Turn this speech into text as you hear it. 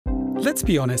Let's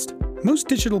be honest, most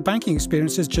digital banking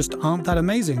experiences just aren't that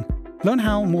amazing. Learn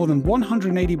how more than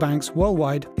 180 banks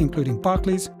worldwide, including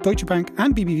Barclays, Deutsche Bank,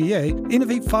 and BBVA,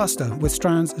 innovate faster with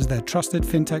Strands as their trusted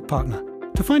fintech partner.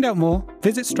 To find out more,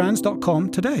 visit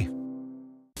strands.com today.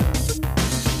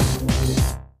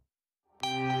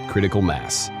 Critical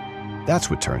mass.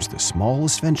 That's what turns the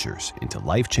smallest ventures into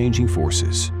life-changing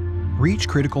forces. Reach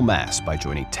critical mass by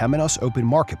joining Temenos Open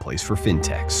Marketplace for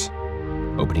FinTechs,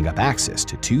 opening up access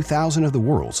to 2,000 of the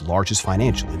world's largest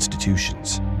financial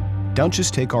institutions. Don't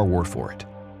just take our word for it.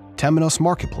 Temenos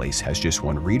Marketplace has just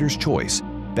won Reader's Choice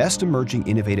Best Emerging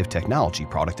Innovative Technology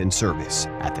Product and Service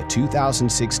at the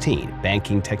 2016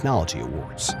 Banking Technology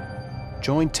Awards.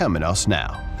 Join Temenos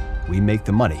now. We make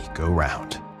the money go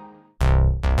round.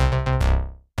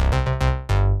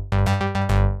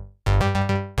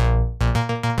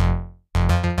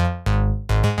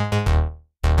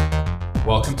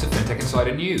 Welcome to FinTech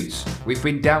Insider News. We've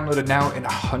been downloaded now in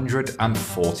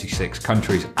 146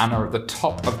 countries and are at the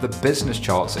top of the business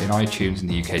charts in iTunes in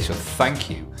the UK, so thank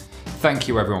you. Thank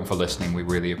you everyone for listening, we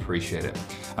really appreciate it.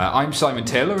 I'm Simon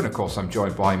Taylor, and of course I'm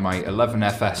joined by my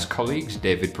 11FS colleagues,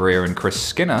 David Breer and Chris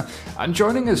Skinner. And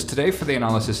joining us today for the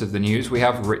analysis of the news, we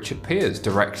have Richard Pears,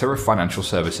 Director of Financial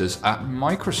Services at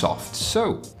Microsoft.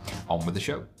 So, on with the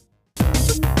show.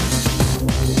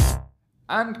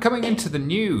 And coming into the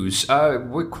news,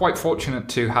 we're quite fortunate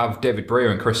to have David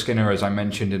Breer and Chris Skinner, as I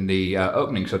mentioned in the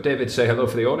opening. So David, say hello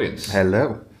for the audience.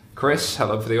 Hello. Chris,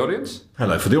 hello for the audience.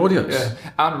 Hello for the audience.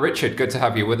 Yeah. And Richard, good to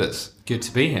have you with us. Good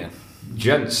to be here.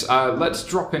 Gents, let's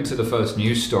drop into the first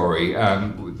news story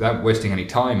without wasting any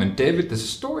time. And David, there's a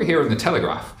story here in the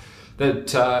Telegraph that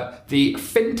the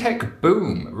fintech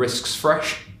boom risks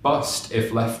fresh bust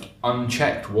if left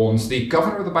unchecked, warns the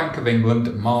Governor of the Bank of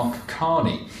England, Mark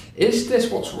Carney. Is this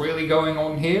what's really going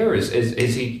on here? Is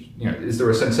he, is there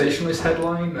a sensationalist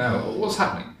headline? What's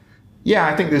happening? Yeah,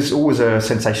 I think there's always a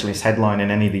sensationalist headline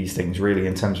in any of these things, really,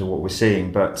 in terms of what we're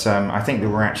seeing. But I think there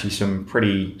were actually some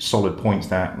pretty solid points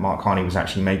that Mark Carney was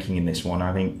actually making in this one.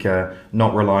 I think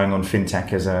not relying on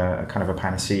fintech as a kind of a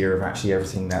panacea of actually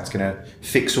everything that's going to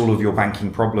fix all of your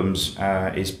banking problems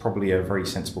is probably a very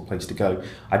sensible place to go.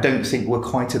 I don't think we're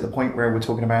quite at the point where we're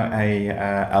talking about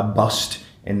a bust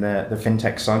in the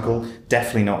fintech cycle.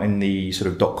 Definitely not in the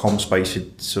sort of .com space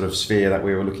sort of sphere that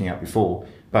we were looking at before.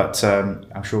 But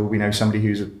I'm sure we know somebody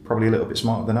who's probably a little bit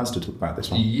smarter than us to talk about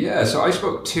this one. Yeah, so I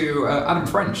spoke to Adam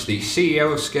French, the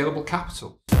CEO of Scalable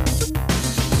Capital.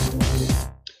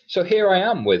 So here I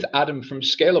am with Adam from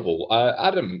Scalable.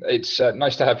 Adam, it's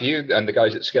nice to have you and the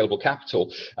guys at Scalable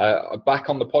Capital back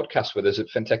on the podcast with us at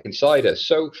FinTech Insider.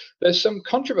 So there's some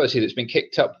controversy that's been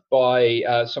kicked up by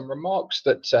some remarks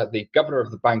that the Governor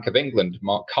of the Bank of England,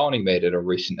 Mark Carney, made at a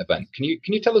recent event. Can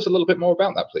you tell us a little bit more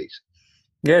about that, please?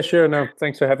 Yeah, sure. No,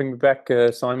 thanks for having me back,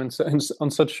 Simon, on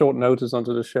such short notice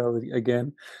onto the show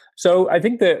again. So I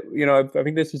think that, I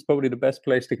think this is probably the best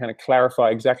place to kind of clarify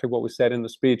exactly what was said in the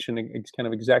speech, and it's kind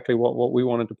of exactly what we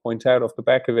wanted to point out off the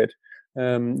back of it.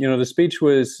 The speech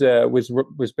was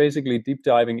basically deep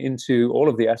diving into all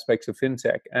of the aspects of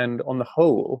fintech, and on the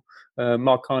whole,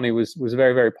 Mark Carney was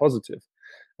very, very positive.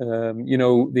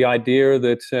 The idea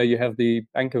that you have the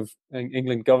Bank of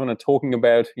England governor talking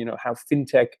about, how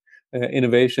fintech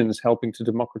innovations helping to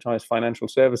democratize financial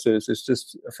services is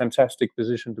just a fantastic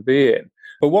position to be in.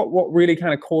 But what really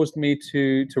kind of caused me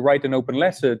to write an open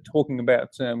letter talking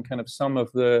about kind of some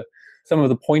of the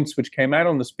points which came out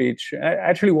on the speech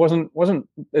actually wasn't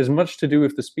as much to do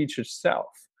with the speech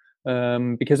itself.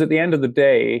 Because at the end of the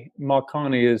day, Mark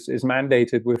Carney is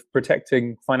mandated with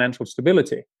protecting financial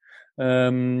stability.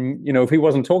 If he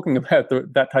wasn't talking about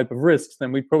that type of risks,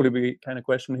 then we'd probably be kind of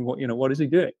questioning what is he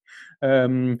doing.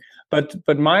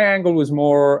 But my angle was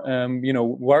more,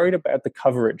 worried about the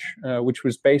coverage, which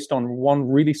was based on one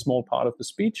really small part of the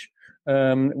speech,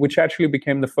 which actually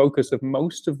became the focus of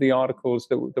most of the articles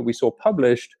that we saw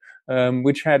published,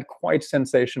 which had quite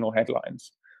sensational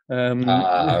headlines.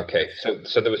 Okay.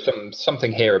 So there was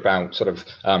something here about sort of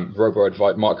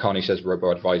robo-advisory. Mark Carney says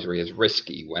robo-advisory is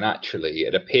risky, when actually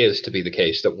it appears to be the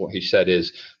case that what he said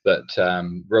is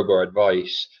that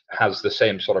robo-advice has the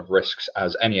same sort of risks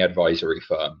as any advisory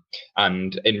firm.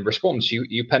 And in response,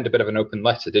 you penned a bit of an open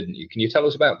letter, didn't you? Can you tell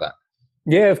us about that?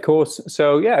 Yeah, of course.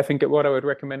 So yeah, I think what I would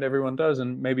recommend everyone does,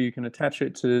 and maybe you can attach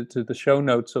it to the show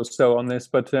notes or so on this,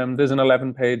 but there's an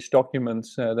 11-page document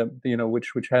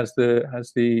which has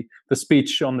the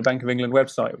speech on the Bank of England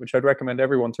website, which I'd recommend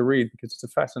everyone to read because it's a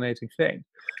fascinating thing.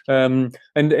 And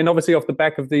obviously off the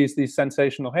back of these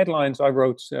sensational headlines, I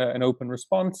wrote an open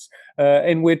response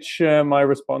in which my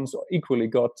response equally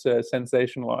got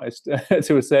sensationalized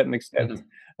to a certain extent.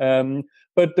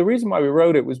 But the reason why we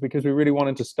wrote it was because we really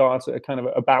wanted to start a kind of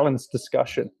a balanced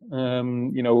discussion,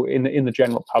 in the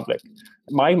general public.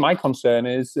 My concern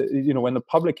is, when the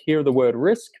public hear the word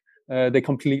risk, they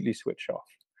completely switch off.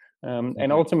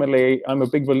 And ultimately, I'm a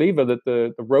big believer that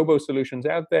the robo solutions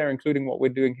out there, including what we're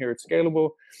doing here at Scalable,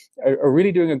 are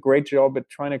really doing a great job at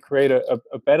trying to create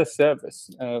a better service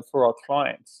for our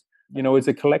clients. As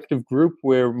a collective group,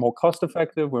 we're more cost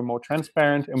effective, we're more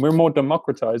transparent, and we're more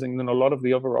democratizing than a lot of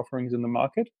the other offerings in the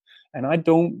market. And I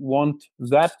don't want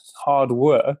that hard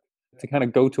work to kind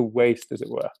of go to waste, as it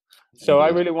were. So I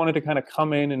really wanted to kind of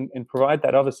come in and provide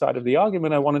that other side of the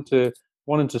argument. I wanted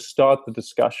to start the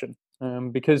discussion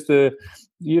because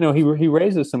he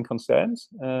raises some concerns,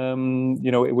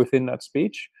 within that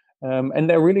speech. And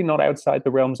they're really not outside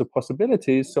the realms of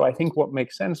possibilities. So I think what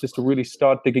makes sense is to really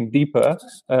start digging deeper,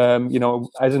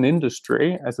 as an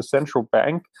industry, as a central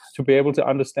bank, to be able to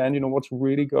understand, what's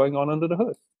really going on under the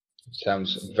hood.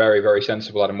 Sounds very, very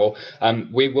sensible, Adam. Well,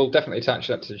 we will definitely attach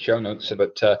that to the show notes.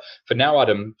 But for now,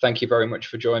 Adam, thank you very much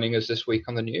for joining us this week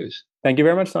on the news. Thank you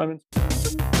very much, Simon.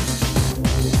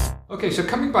 Okay, so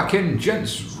coming back in,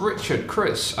 gents, Richard,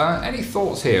 Chris, any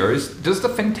thoughts here? Does the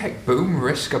fintech boom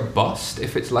risk a bust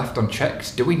if it's left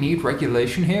unchecked? Do we need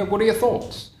regulation here? What are your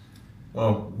thoughts?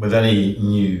 Well, with any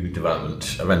new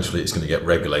development, eventually it's going to get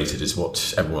regulated, is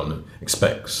what everyone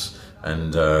expects.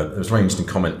 And there was a very interesting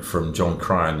comment from John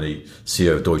Cryan, the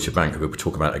CEO of Deutsche Bank, who we'll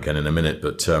talk about again in a minute.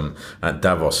 But at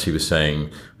Davos, he was saying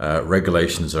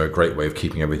regulations are a great way of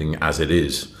keeping everything as it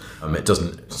is. It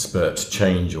doesn't spurt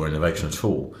change or innovation at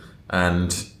all.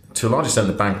 And to a large extent,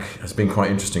 the bank has been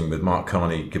quite interesting, with Mark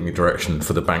Carney giving a direction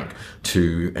for the bank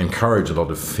to encourage a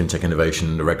lot of fintech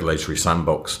innovation, the regulatory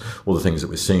sandbox, all the things that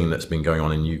we're seeing that's been going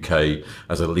on in UK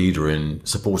as a leader in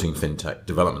supporting fintech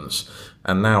developments.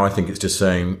 And now I think it's just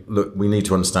saying, look, we need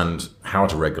to understand how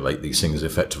to regulate these things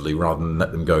effectively rather than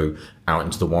let them go out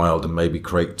into the wild and maybe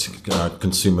create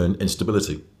consumer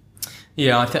instability.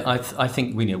 Yeah, I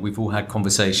think we've all had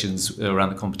conversations around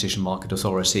the Competition Market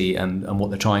Authority and what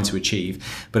they're trying to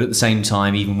achieve. But at the same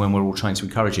time, even when we're all trying to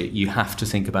encourage it, you have to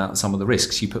think about some of the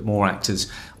risks. You put more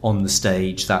actors on the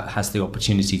stage, that has the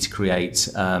opportunity to create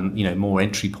more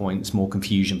entry points, more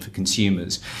confusion for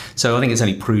consumers. So I think it's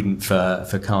only prudent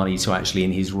for Carney to actually,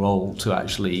 in his role, to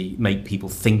actually make people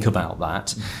think about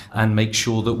that and make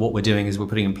sure that what we're doing is we're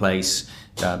putting in place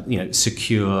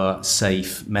secure,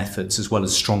 safe methods, as well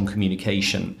as strong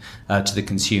communication to the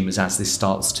consumers as this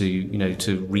starts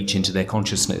to reach into their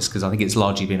consciousness. Because I think it's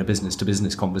largely been a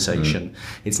business-to-business conversation.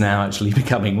 It's now actually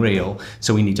becoming real.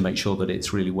 So we need to make sure that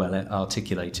it's really well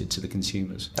articulated to the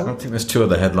consumers. I think there's two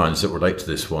other headlines that relate to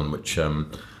this one, which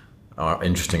are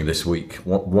interesting this week.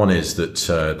 One is that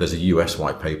there's a US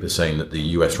white paper saying that the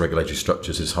US regulatory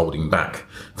structures is holding back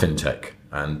fintech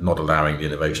and not allowing the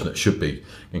innovation that should be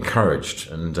encouraged.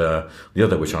 And the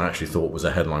other, which I actually thought was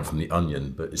a headline from The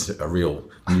Onion, but it's a real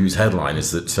news headline,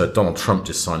 is that Donald Trump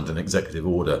just signed an executive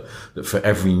order that for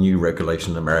every new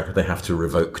regulation in America, they have to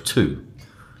revoke 2.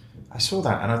 I saw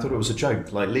that and I thought it was a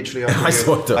joke. Like literally, I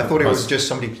thought it was just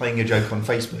somebody playing a joke on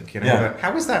Facebook. Yeah.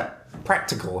 How is that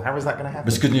practical? How is that going to happen?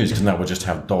 But it's good news because now we'll just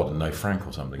have Dodd and no Frank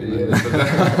or something.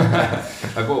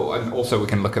 Well, and also we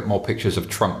can look at more pictures of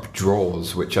Trump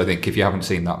drawers, which I think if you haven't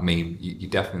seen that meme, you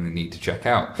definitely need to check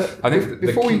out. But I think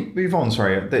before we move on,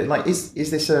 sorry, is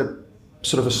this a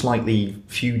sort of a slightly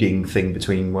feuding thing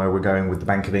between where we're going with the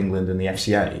Bank of England and the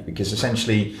FCA? Because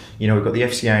essentially, we've got the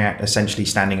FCA essentially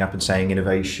standing up and saying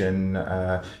innovation,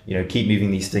 keep moving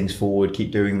these things forward,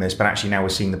 keep doing this. But actually now we're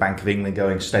seeing the Bank of England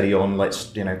going steady on,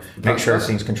 let's, make sure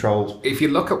everything's controlled. If you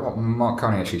look at what Mark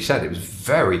Carney actually said, it was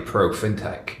very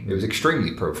pro-fintech. It was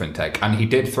extremely pro-fintech. And he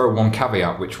did throw one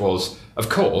caveat, which was, of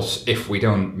course, if we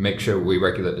don't make sure we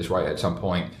regulate this right at some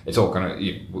point, it's all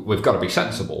we've got to be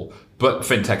sensible. But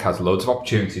fintech has loads of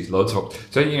opportunities, so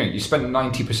you spend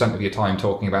 90% of your time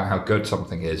talking about how good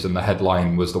something is, and the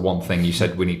headline was the one thing you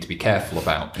said we need to be careful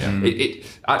about. Yeah.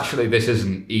 Actually, this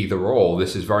isn't either or.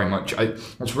 This is very much.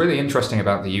 What's really interesting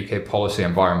about the UK policy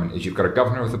environment is you've got a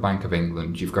governor of the Bank of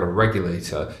England, you've got a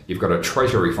regulator, you've got a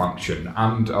treasury function,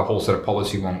 and a whole set of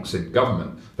policy wonks in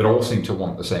government that all seem to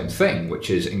want the same thing, which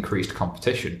is increased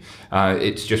competition.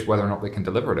 It's just whether or not they can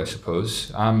deliver it, I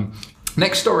suppose.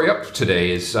 Next story up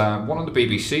today is one on the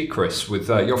BBC, Chris, with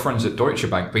your friends at Deutsche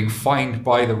Bank being fined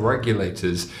by the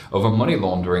regulators over money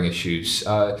laundering issues.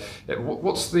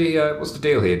 What's the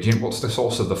deal here? What's the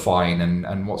source of the fine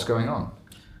and what's going on?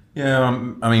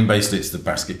 Yeah, basically it's the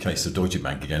basket case of Deutsche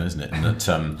Bank again, isn't it? And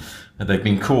that they've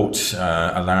been caught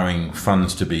allowing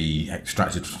funds to be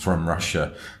extracted from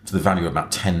Russia to the value of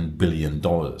about $10 billion,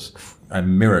 a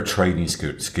mirror trading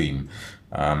scheme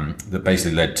that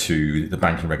basically led to the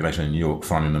banking regulation in New York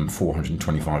fining them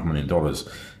 $425 million.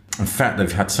 In fact,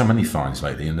 they've had so many fines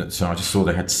lately, and so I just saw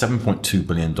they had $7.2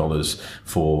 billion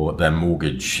for their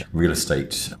mortgage real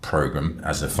estate program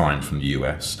as a fine from the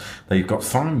US. They got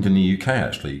fined in the UK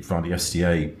actually via the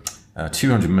FCA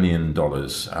 $200 million,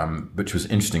 which was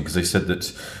interesting because they said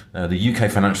that the UK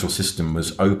financial system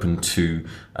was open to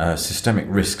systemic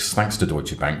risks thanks to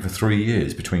Deutsche Bank for 3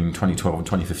 years between 2012 and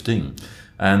 2015.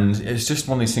 And it's just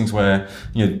one of these things where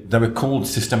they were called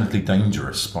systemically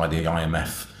dangerous by the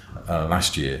IMF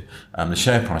last year. The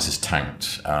share price has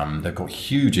tanked. They've got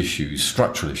huge issues,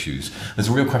 structural issues. There's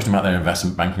a real question about their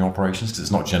investment banking operations because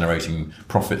it's not generating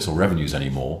profits or revenues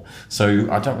anymore. So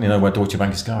I don't really know where Deutsche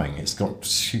Bank is going. It's got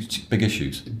huge, big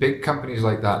issues. Big companies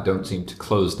like that don't seem to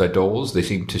close their doors. They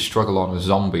seem to struggle on as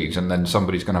zombies, and then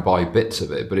somebody's going to buy bits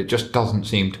of it. But it just doesn't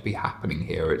seem to be happening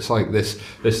here. It's like this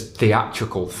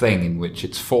theatrical thing in which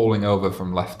it's falling over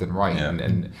from left and right,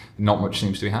 and not much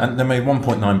seems to be happening. And they made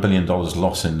 $1.9 billion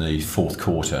loss in the fourth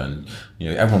quarter, and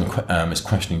everyone is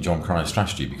questioning John Crye's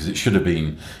strategy because it should have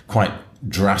been quite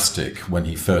drastic when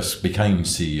he first became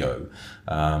CEO,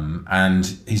 and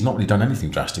he's not really done anything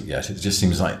drastic yet. It just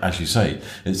seems like, as you say,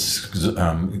 it's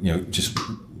just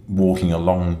walking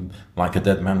along like a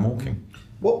dead man walking.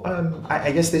 Well,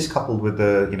 I guess this coupled with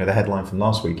the headline from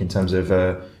last week in terms of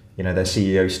their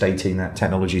CEO stating that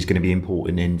technology is going to be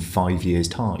important in 5 years'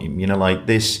 time.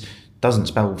 This doesn't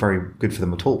spell very good for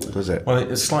them at all, does it? Well,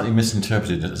 it's slightly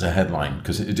misinterpreted as a headline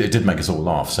because it did make us all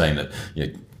laugh, saying that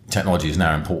technology is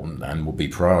now important and will be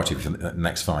priority for the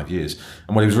next 5 years.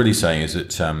 And what he was really saying is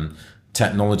that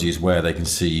technology is where they can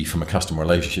see from a customer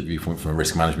relationship viewpoint, from a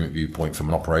risk management viewpoint, from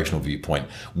an operational viewpoint,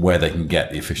 where they can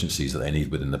get the efficiencies that they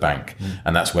need within the bank.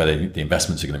 And that's where the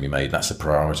investments are going to be made. That's a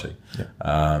priority.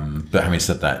 But having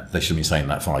said that, they should be saying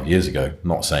that 5 years ago,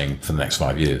 not saying for the next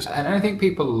 5 years. And I think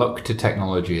people look to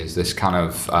technology as this kind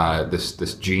of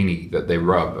this genie that they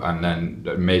rub, and then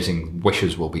amazing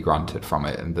wishes will be granted from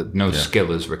it, and that no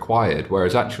skill is required.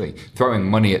 Whereas actually throwing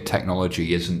money at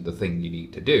technology isn't the thing you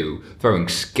need to do. Throwing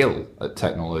skill at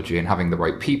technology and having the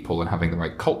right people and having the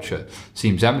right culture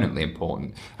seems eminently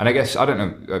important. And I guess, I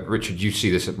don't know, Richard, you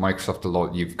see this at Microsoft a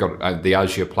lot. You've got the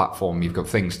Azure platform. You've got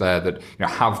things there that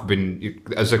have been,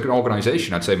 as an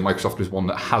organization, I'd say Microsoft is one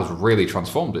that has really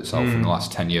transformed itself in the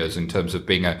last 10 years in terms of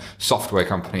being a software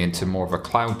company into more of a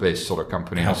cloud-based sort of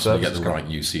company. Helps to get the right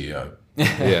new CEO.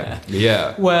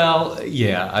 Well,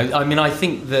 I mean, I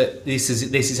think that this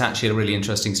is actually a really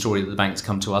interesting story that the banks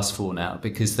come to us for now,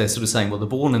 because they're sort of saying, well, the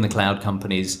born in the cloud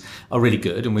companies are really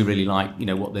good and we really like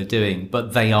what they're doing,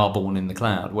 but they are born in the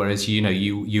cloud. Whereas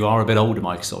you are a bit older,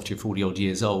 Microsoft. You're 40 odd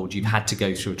years old. You've had to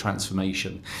go through a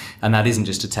transformation, and that isn't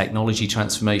just a technology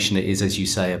transformation. It is, as you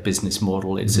say, a business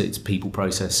model. It's people,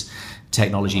 process,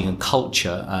 technology and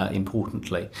culture,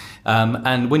 importantly.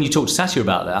 And when you talk to Satya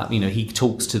about that, he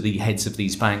talks to the heads of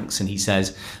these banks and he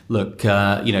says, look,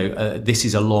 this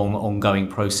is a long ongoing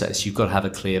process. You've got to have a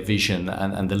clear vision,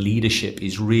 and the leadership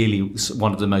is really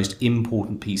one of the most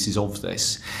important pieces of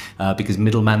this, because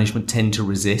middle management tend to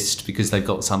resist because they've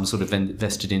got some sort of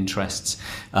vested interests.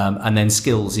 And then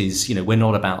skills is, we're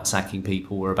not about sacking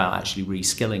people, we're about actually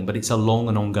reskilling, but it's a long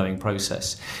and ongoing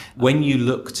process. When you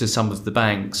look to some of the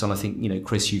banks, and I think,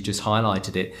 Chris, you just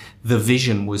highlighted it, the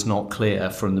vision was not clear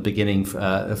from the beginning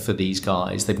for these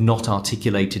guys. They've not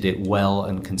articulated it well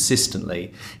and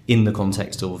consistently in the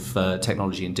context of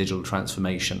technology and digital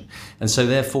transformation. And so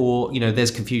therefore, there's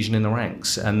confusion in the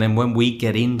ranks. And then when we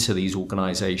get into these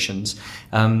organizations,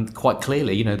 quite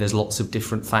clearly, there's lots of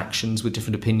different factions with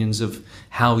different opinions of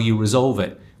how you resolve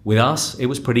it. With us, it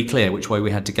was pretty clear which way we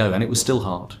had to go, and it was still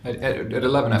hard. At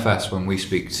 11FS, when we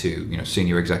speak to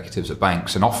senior executives at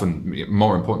banks, and often,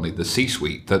 more importantly, the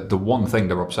C-suite, the one thing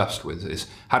they're obsessed with is,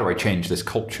 how do I change this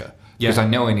culture? Because I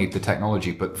know I need the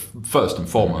technology, but first and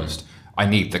foremost, I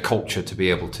need the culture to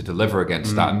be able to deliver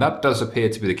against that. And that does appear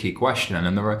to be the key question.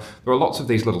 And there are lots of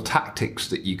these little tactics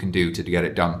that you can do to get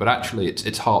it done. But actually,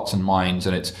 it's hearts and minds,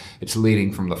 and it's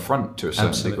leading from the front to a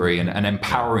certain degree, and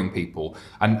empowering people.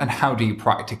 And how do you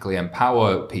practically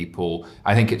empower people?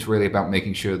 I think it's really about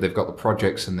making sure they've got the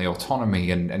projects and the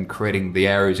autonomy, and creating the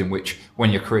areas in which,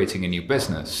 when you're creating a new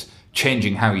business,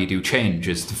 changing how you do change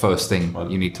is the first thing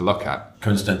you need to look at.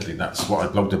 Coincidentally, that's what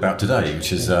I blogged about today,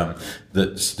 which is that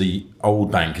the old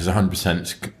bank is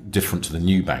 100% different to the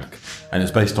new bank. And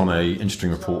it's based on an interesting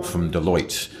report from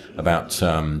Deloitte about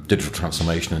digital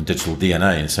transformation and digital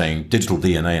DNA, and saying digital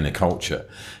DNA in a culture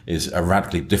is a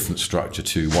radically different structure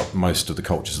to what most of the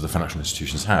cultures of the financial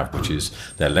institutions have, which is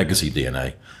their legacy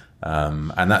DNA.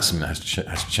 And that's something that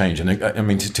has to change. And I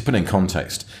mean, to put it in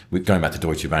context, going back to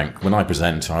Deutsche Bank, when I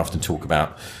present, I often talk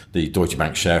about the Deutsche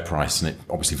Bank share price, and it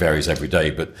obviously varies every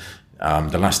day, but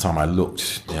the last time I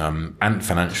looked, Ant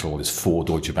Financial is 4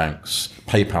 Deutsche Banks,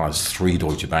 PayPal has 3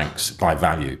 Deutsche Banks by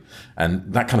value,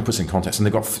 and that kind of puts it in context. And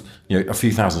they've got a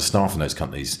few thousand staff in those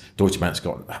companies. Deutsche Bank's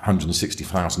got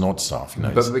 160,000 odd staff.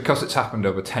 But because it's happened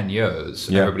over 10 years,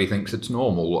 everybody thinks it's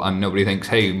normal, and nobody thinks,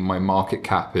 hey, my market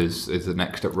cap is the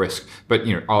next at risk. But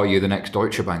are you the next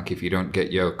Deutsche Bank if you don't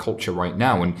get your culture right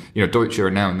now? And Deutsche are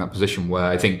now in that position where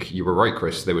I think you were right,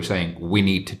 Chris. They were saying we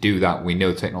need to do that. We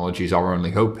know technology is our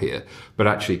only hope here. But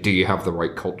actually, do you have the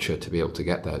right culture to be able to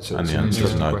get there? So it's an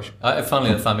interesting question.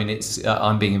 Funnily enough, I mean, it's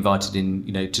I'm being invited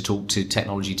in, to talk to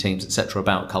technology teams, etc.,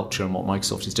 about culture and what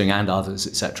Microsoft is doing, and others,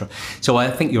 etc. So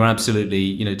I think you're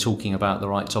absolutely, talking about the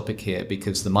right topic here,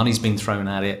 because the money's been thrown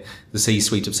at it. The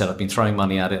C-suite have said, I've been throwing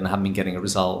money at it and haven't been getting a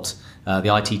result.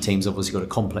 The IT team's obviously got a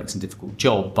complex and difficult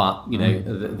job, but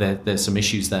there's some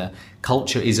issues there.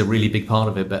 Culture is a really big part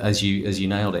of it, but as you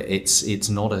nailed it, it's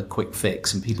not a quick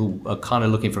fix, and people are kind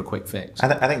of looking for a quick fix.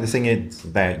 I think the thing is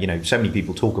that so many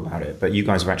people talk about it, but you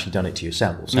guys have actually done it to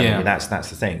yourselves. That's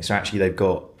the thing. So actually, they've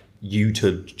got you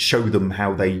to show them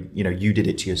how they, you did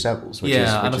it to yourselves. Which is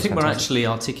and I think fantastic. we're actually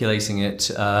articulating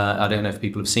it. I don't know if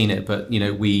people have seen it, but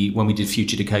when we did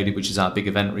Future Decoded, which is our big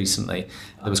event recently,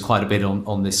 there was quite a bit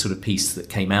on this sort of piece that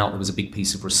came out. There was a big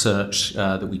piece of research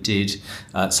that we did.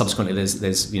 Subsequently,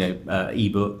 there's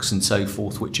ebooks and so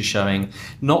forth, which are showing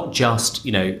not just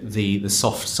the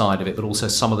soft side of it, but also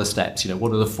some of the steps.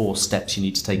 What are the 4 steps you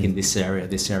need to take in this area,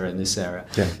 this area, and this area.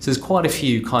 Yeah. So there's quite a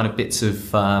few kind of bits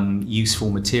of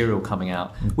useful material coming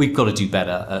out. We've got to do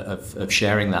better of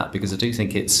sharing that, because I do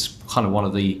think it's kind of one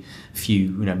of the few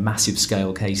massive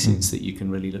scale cases that you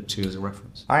can really look to as a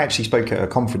reference. I actually spoke at a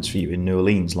conference for you in New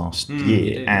Orleans last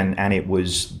year, and it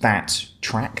was that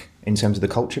track in terms of the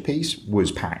culture piece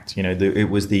was packed. It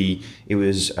was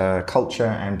culture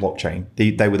and blockchain.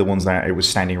 They were the ones that it was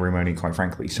standing room only, quite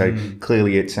frankly. So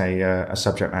clearly it's a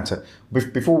subject matter.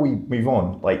 Before we move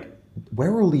on, where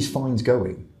are all these fines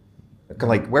going?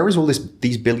 Where is all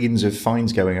these billions of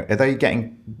fines going? Are they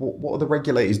getting? What are the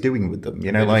regulators doing with them?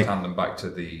 They just hand them back to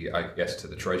the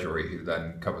Treasury, who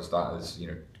then covers that as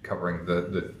covering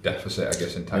the deficit, I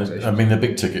guess, in taxation. I mean, the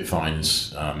big ticket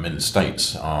fines in the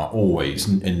States are always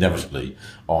inevitably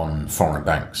on foreign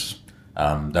banks.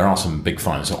 There are some big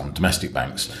fines on domestic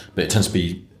banks, but it tends to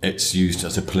be it's used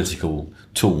as a political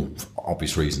tool for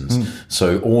obvious reasons.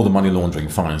 So all the money laundering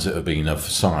fines that have been of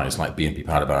size, like BNP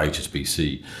Paribas,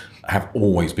 HSBC, have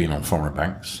always been on foreign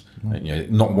banks.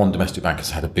 Not one domestic bank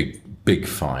has had a big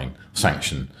fine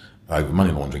sanction over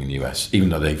money laundering in the US, even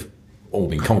though they've all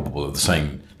been culpable of the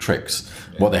same tricks.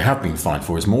 What they have been fined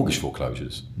for is mortgage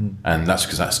foreclosures, and that's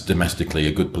because that's domestically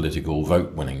a good political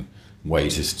vote winning way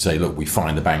to say, look, we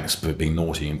fine the banks for being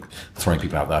naughty and throwing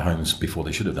people out of their homes before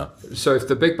they should have done. So if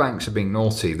the big banks are being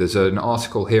naughty, there's an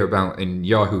article here about in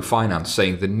Yahoo Finance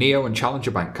saying the Neo and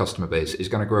Challenger Bank customer base is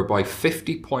going to grow by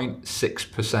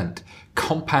 50.6%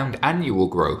 compound annual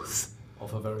growth.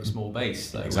 Off a very small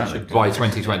base, though. Exactly. By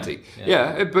 2020.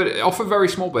 Yeah, but off a very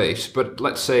small base. But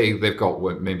let's say they've got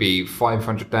maybe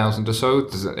 500,000 or so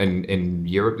in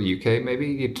Europe, the UK, maybe.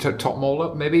 You top them all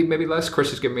up, maybe less.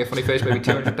 Chris is giving me a funny face, maybe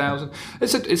 200,000.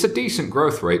 It's a decent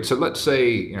growth rate. So let's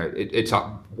say it's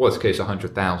up, worst case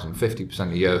 100,000,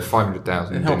 50% a year,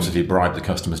 500,000. It helps if you bribe the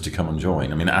customers to come and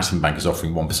join. I mean, Atom Bank is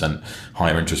offering 1%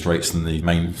 higher interest rates than the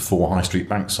main 4 high street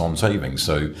banks on savings.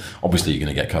 So obviously you're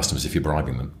going to get customers if you're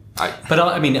bribing them. But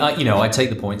I take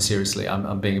the point seriously.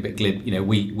 I'm being a bit glib.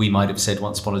 We might have said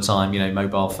once upon a time,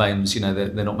 mobile phones, there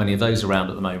are not many of those around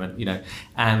at the moment,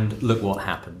 and look what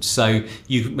happened. So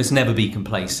you must never be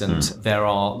complacent. There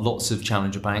are lots of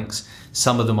challenger banks.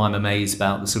 Some of them I'm amazed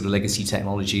about the sort of legacy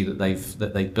technology that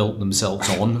they've built themselves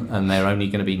on, and they're only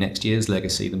going to be next year's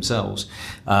legacy themselves.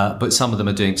 But some of them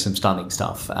are doing some stunning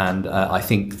stuff, and I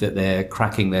think that they're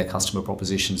cracking their customer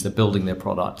propositions. They're building their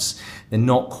products. They're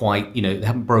not quite, they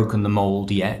haven't broken the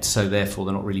mold yet, so therefore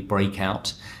they're not really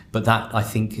breakout. But that, I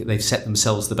think, they've set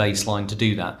themselves the baseline to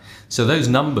do that. So those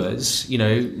numbers,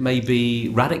 may be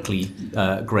radically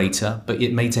greater, but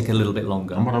it may take a little bit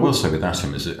longer. And what I will say with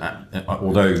Atom is that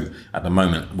although at the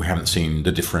moment we haven't seen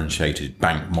the differentiated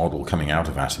bank model coming out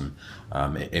of Atom,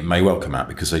 it may well come out,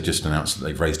 because they just announced that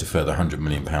they've raised a further £100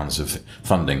 million of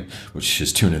funding, which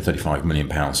is £235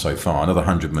 million so far, another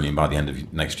 £100 million by the end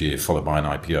of next year, followed by an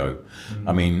IPO.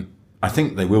 I mean, I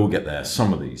think they will get there,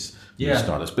 some of these. new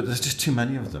startups, but there's just too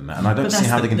many of them, and I don't But see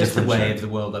how they can that's the differentiate. way of the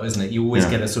world, though, isn't it? You always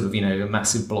get a sort of a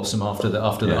massive blossom after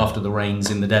the rains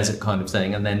in the desert kind of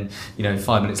thing, and then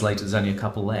 5 minutes later there's only a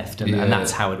couple left, and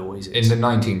that's how it always is. In the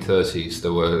 1930s,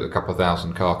 there were a couple of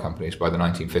thousand car companies. By the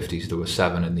 1950s, there were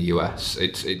 7 in the US.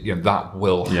 That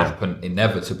will happen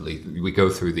inevitably. We go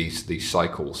through these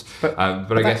cycles. But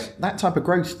I guess that type of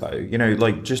growth, though,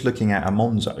 like just looking at a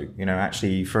Monzo,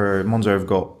 actually for Monzo, have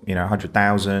got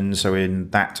 100,000. So in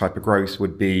that type of growth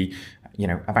would be,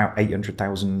 about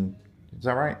 800,000. Is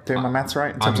that right? Doing my maths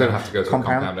right? I'm going to have to go to a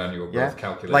compound annual growth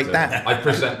calculator. Like that. I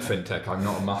present FinTech. I'm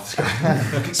not a maths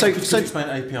guy. So explain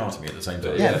APR to me at the same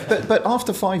time. Yeah, but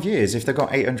after 5 years, if they've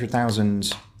got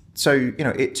 800,000, so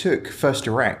it took First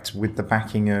Direct with the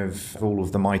backing of all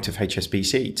of the might of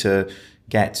HSBC to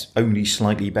get only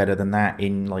slightly better than that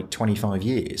in like 25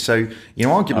 years. So,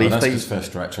 arguably, that's because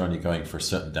First Direct are only going for a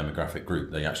certain demographic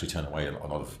group. They actually turn away a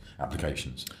lot of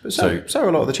applications. So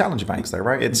a lot of the challenger banks, though,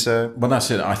 right? It's well,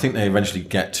 that's it. I think they eventually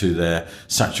get to their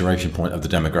saturation point of the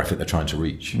demographic they're trying to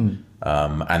reach, and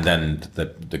then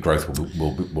the growth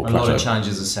will a lot of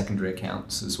challenges are secondary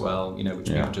accounts as well. Which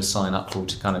people just sign up for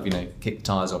to kind of kick the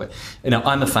tires of it.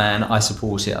 I'm a fan. I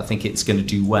support it. I think it's going to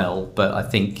do well, but I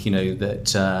think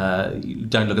that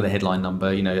don't look at the headline number,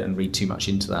 and read too much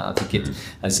into that. I think it,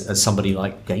 as somebody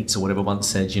like Gates or whatever once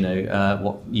said,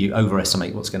 what you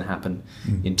overestimate what's going to happen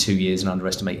in 2 years and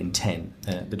underestimate in 10.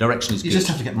 The direction is good. You just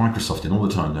have to get Microsoft in all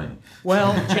the time, don't you?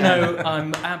 Well,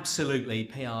 I'm absolutely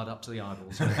PR'd up to the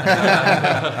eyeballs.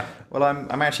 Well,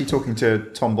 I'm actually talking to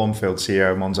Tom Blomfield,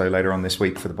 CEO of Monzo, later on this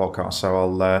week for the podcast, so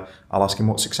I'll ask him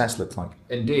what success looks like.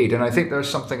 Indeed, and I think there's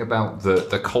something about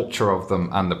the culture of them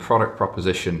and the product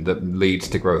proposition that leads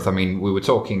to growth. I mean, we were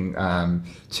talking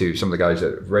to some of the guys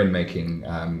at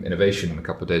Rainmaking Innovation a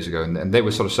couple of days ago, and they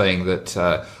were sort of saying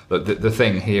that the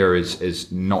thing here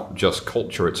is not just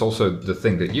culture, it's also the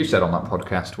thing that you said on that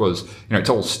podcast was, it's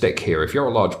all stick here. If you're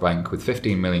a large bank with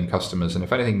 15 million customers, and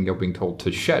if anything, you're being told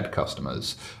to shed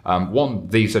customers, one,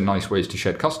 these are nice ways to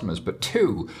shed customers, but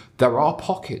two, there are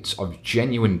pockets of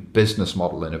genuine business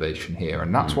model innovation here,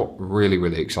 and that's what really,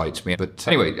 really excites me. But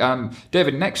anyway,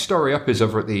 David, next story up is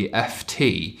over at the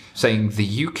FT, saying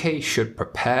the UK should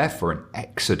prepare for an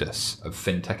exodus of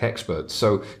fintech experts.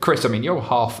 So, Chris, I mean, you're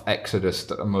half exodus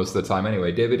most of the time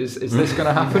anyway. David, is this going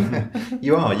to happen?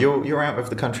 You are. You're out of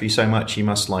the country so much, you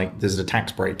must there's a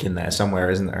tax break in there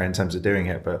somewhere, isn't there, in terms of doing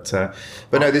it? But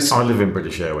no, this... I live in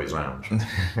British Airways Lounge.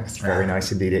 That's very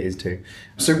nice indeed, it is too.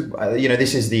 So,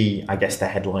 this is the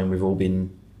headline we've all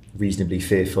been reasonably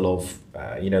fearful of.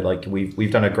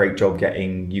 We've done a great job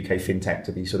getting UK fintech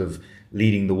to be sort of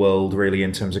leading the world really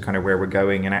in terms of kind of where we're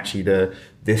going, and actually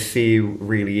the fear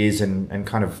really is, and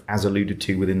kind of as alluded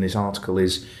to within this article,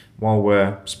 is while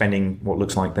we're spending what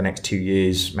looks like the next 2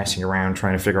 years messing around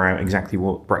trying to figure out exactly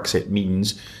what Brexit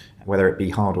means, whether it be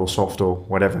hard or soft or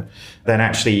whatever, then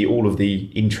actually all of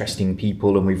the interesting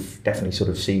people, and we've definitely sort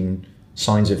of seen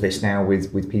signs of this now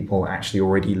with people actually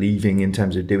already leaving in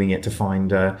terms of doing it to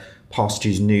find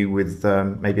pastures new with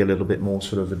maybe a little bit more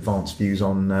sort of advanced views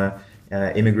on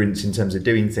immigrants in terms of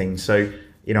doing things. So,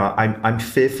 I'm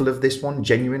fearful of this one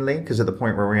genuinely, because at the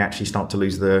point where we actually start to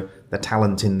lose the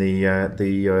talent in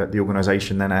the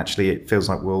organisation, then actually it feels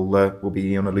like we'll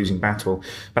be on a losing battle.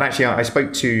 But actually, I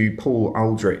spoke to Paul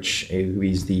Aldrich, who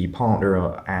is the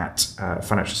partner at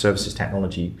Financial Services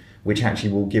Technology, which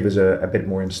actually will give us a bit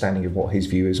more understanding of what his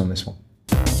view is on this one.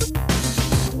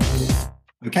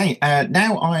 Okay,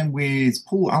 now I'm with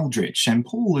Paul Aldrich. And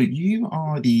Paul, you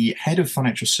are the head of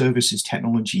financial services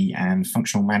technology and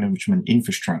functional management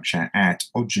infrastructure at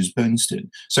Odgers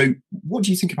Berndtson. So what do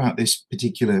you think about this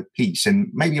particular piece? And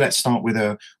maybe let's start with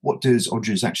what does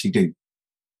Odgers actually do?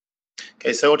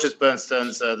 Okay, so Odgers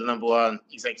Berndtson's the number one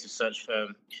executive search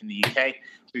firm in the UK.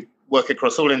 We work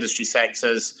across all industry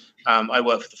sectors. I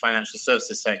work for the financial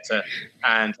services sector,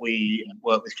 and we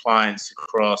work with clients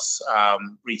across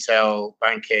retail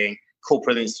banking,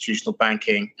 corporate institutional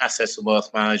banking, assets and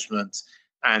wealth management,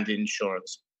 and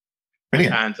insurance.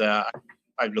 Brilliant. And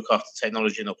I look after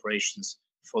technology and operations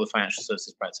for the financial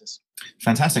services practice.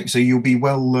 Fantastic. So you'll be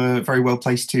very well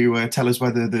placed to tell us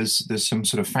whether there's some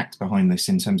sort of fact behind this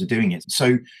in terms of doing it.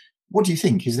 So what do you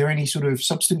think? Is there any sort of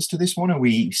substance to this one? Are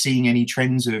we seeing any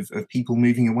trends of people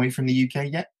moving away from the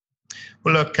UK yet?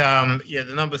 Well, look,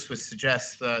 the numbers would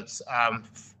suggest that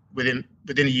within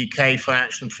the UK,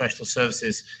 financial and professional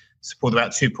services support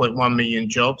about 2.1 million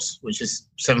jobs, which is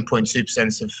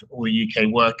 7.2% of all the UK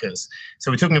workers.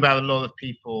 So we're talking about a lot of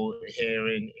people here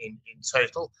in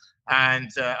total. And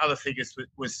other figures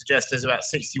would suggest there's about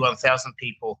 61,000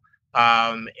 people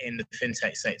in the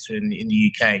fintech sector in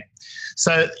the UK.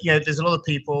 So, there's a lot of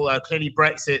people, clearly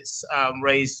Brexit's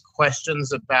raised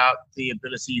questions about the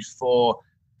ability for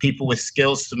people with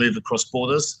skills to move across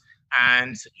borders.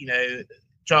 And,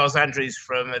 Giles Andrews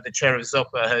from the chair of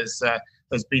Zoppa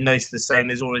has been noted as saying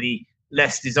there's already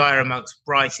less desire amongst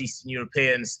bright Eastern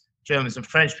Europeans, Germans and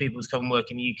French people to come and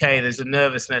work in the UK. There's a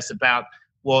nervousness about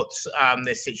what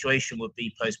their situation would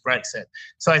be post-Brexit.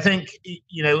 So I think,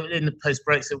 in the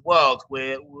post-Brexit world,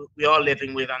 we are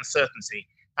living with uncertainty,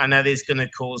 and that is going to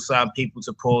cause people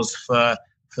to pause for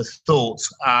thought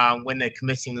when they're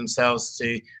committing themselves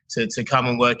to come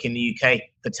and work in the UK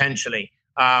potentially.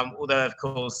 Although, of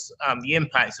course, the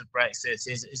impact of Brexit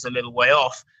is a little way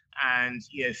off, and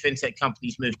fintech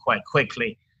companies move quite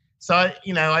quickly. So,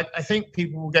 I think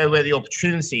people will go where the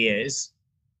opportunity is.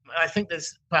 I think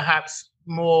there's perhaps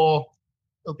there'll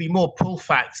be more pull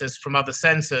factors from other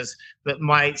centres that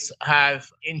might have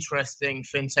interesting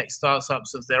fintech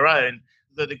startups of their own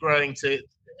that are growing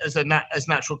as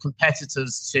natural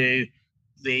competitors to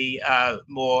the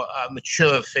more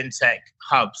mature fintech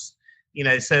hubs.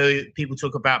 So people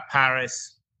talk about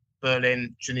Paris,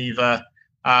 Berlin, Geneva,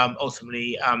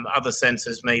 ultimately other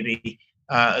centres maybe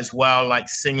as well, like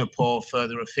Singapore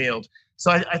further afield.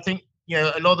 So I think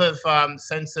a lot of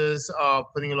centres are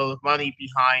putting a lot of money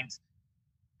behind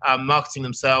marketing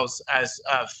themselves as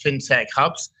fintech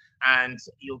hubs, and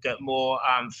you'll get more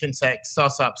fintech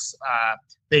startups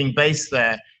being based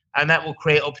there, and that will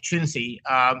create opportunity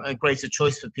and greater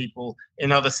choice for people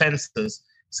in other centres.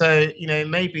 So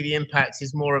maybe the impact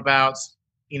is more about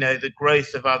the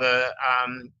growth of other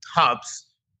hubs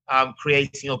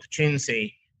creating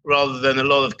opportunity rather than a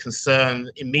lot of concern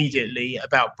immediately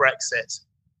about Brexit.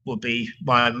 Would be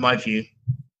my view.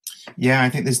 Yeah,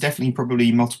 I think there's definitely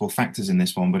probably multiple factors in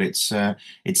this one, but it's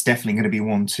definitely going to be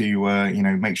one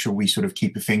to make sure we sort of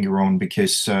keep a finger on,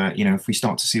 because if we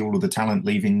start to see all of the talent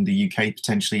leaving the UK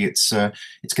potentially, it's going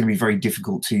to be very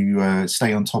difficult to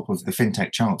stay on top of the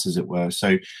fintech charts, as it were.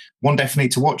 So one definitely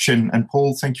to watch. And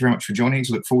Paul, thank you very much for joining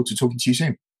us. Look forward to talking to you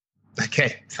soon.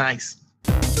 Okay, thanks.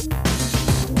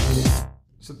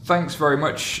 So thanks very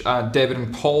much, David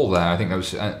and Paul there. I think that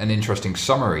was an interesting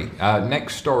summary.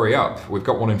 Next story up, we've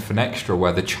got one in Finextra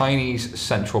where the Chinese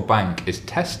central bank is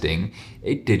testing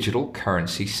a digital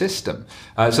currency system.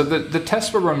 So the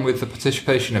tests were run with the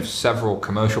participation of several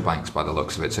commercial banks by the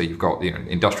looks of it. So you've got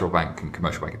Industrial Bank and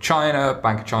Commercial Bank of China,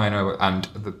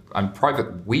 and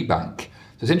private WeBank. So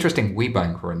it's interesting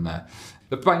WeBank were in there.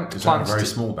 The bank is a very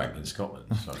small bank in Scotland.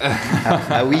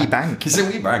 A wee bank. It's a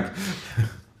wee bank.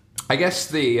 I guess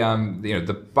the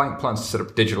bank plans to set up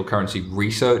a digital currency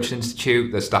research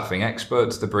institute. They're staffing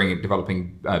experts. They're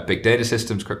developing big data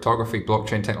systems, cryptography,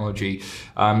 blockchain technology.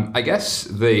 I guess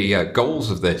the goals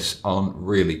of this aren't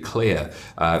really clear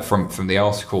from the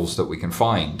articles that we can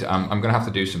find. I'm going to have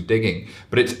to do some digging,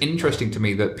 but it's interesting to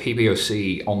me that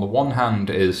PBOC, on the one hand,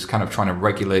 is kind of trying to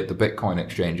regulate the Bitcoin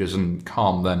exchanges and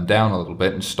calm them down a little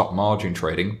bit and stop margin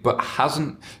trading, but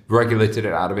hasn't regulated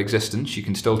it out of existence. You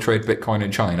can still trade Bitcoin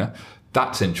in China.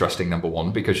 That's interesting, number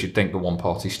one, because you'd think the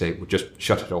one-party state would just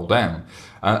shut it all down.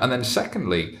 And then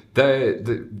secondly,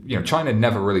 China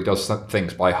never really does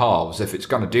things by halves. If it's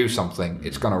going to do something,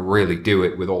 it's going to really do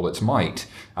it with all its might.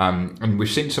 And we've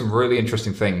seen some really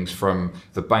interesting things from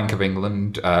the Bank of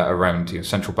England around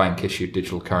central bank issued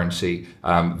digital currency.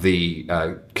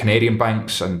 The Canadian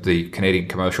banks and the Canadian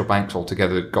commercial banks all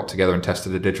got together and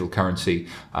tested a digital currency.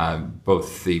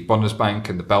 Both the Bundesbank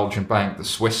and the Belgian bank, the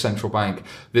Swiss central bank,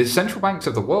 the central banks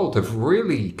of the world have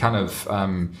really kind of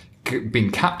been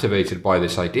captivated by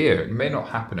this idea. It may not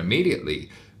happen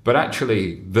immediately, but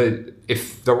actually,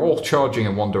 if they're all charging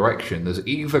in one direction, there's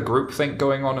either groupthink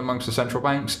going on amongst the central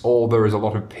banks, or there is a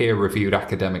lot of peer-reviewed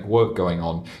academic work going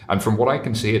on. And from what I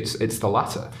can see, it's the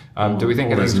latter. Do we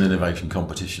think there's an innovation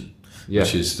competition? Yeah.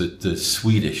 Which is that the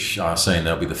Swedish are saying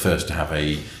they'll be the first to have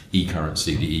a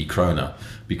e-currency, the e-krona,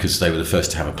 because they were the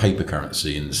first to have a paper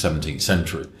currency in the 17th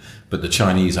century. But the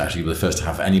Chinese actually were the first to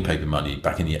have any paper money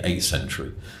back in the 8th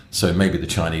century. So maybe the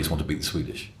Chinese want to beat the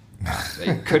Swedish.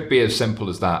 It could be as simple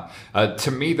as that.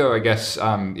 To me, though, I guess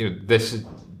the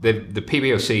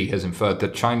PBOC has inferred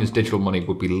that China's digital money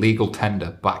would be legal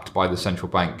tender backed by the central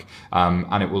bank,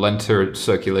 and it will enter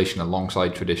circulation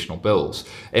alongside traditional bills.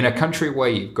 In a country where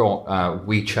you've got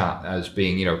WeChat as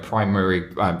being,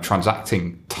 primary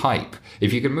transacting type,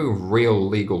 if you can move real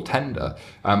legal tender,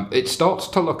 it starts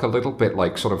to look a little bit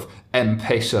like sort of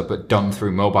M-Pesa, but done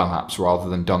through mobile apps rather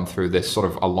than done through this sort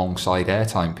of alongside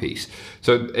airtime piece.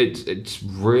 So it's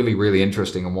really, really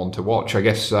interesting and one to watch. I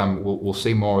guess we'll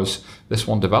see more as this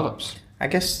one develops. I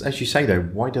guess, as you say, though,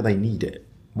 why do they need it?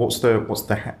 What's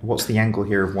the angle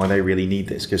here of why they really need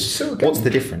this? Because what's the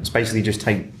difference? Basically, just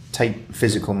take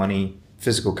physical money,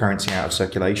 physical currency out of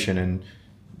circulation, and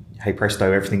hey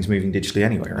presto, everything's moving digitally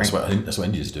anyway, right? That's what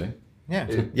India's doing.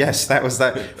 Yeah. Yes, that was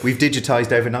that. We've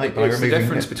digitized overnight by removing the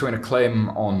difference between a claim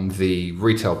on the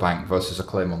retail bank versus a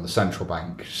claim on the central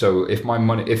bank. So if my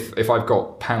money, if I've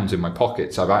got pounds in my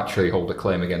pockets, I've actually hold a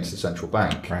claim against the central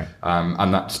bank, right.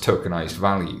 And that's tokenized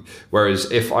value.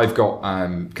 Whereas if I've got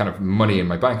kind of money in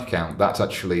my bank account, that's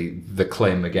actually the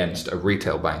claim against a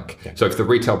retail bank. Yeah. So if the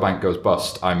retail bank goes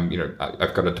bust,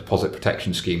 I've got a deposit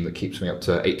protection scheme that keeps me up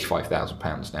to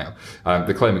 £85,000 now.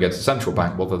 The claim against the central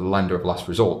bank, well, they're the lender of last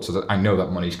resort, so that I know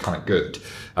that money's kind of good.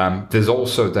 There's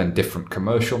also then different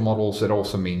commercial models. It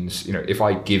also means, if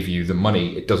I give you the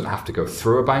money, it doesn't have to go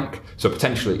through a bank. So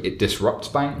potentially it disrupts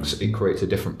banks. It creates a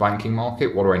different banking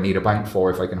market. What do I need a bank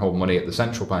for if I can hold money at the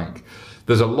central bank?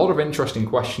 There's a lot of interesting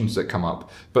questions that come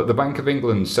up, but the Bank of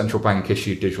England's central bank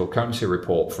issued digital currency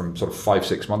report from sort of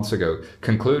 5-6 months ago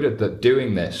concluded that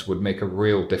doing this would make a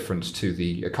real difference to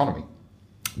the economy.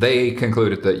 They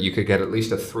concluded that you could get at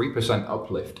least a 3%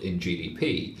 uplift in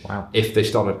GDP if they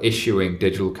started issuing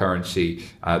digital currency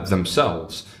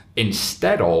themselves,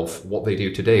 instead of what they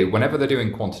do today whenever they're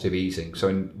doing quantitative easing.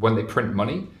 So when they print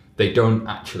money, they don't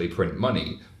actually print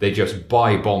money. They just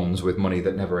buy bonds with money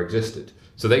that never existed.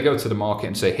 So they go to the market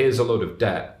and say, here's a load of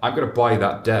debt. I'm going to buy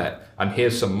that debt, and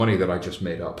here's some money that I just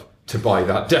made up to buy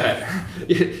that debt.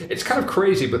 It's kind of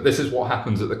crazy, but this is what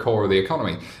happens at the core of the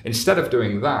economy. Instead of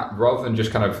doing that, rather than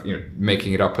just kind of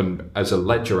making it up as a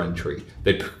ledger entry,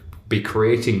 they'd be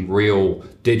creating real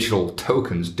digital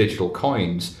tokens, digital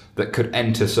coins that could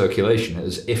enter circulation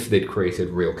as if they'd created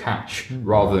real cash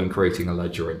rather than creating a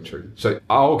ledger entry. So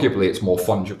arguably it's more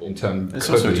fungible in terms. It's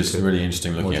also just really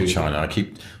interesting looking at China. I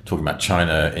keep talking about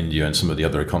China, India, and some of the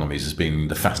other economies as being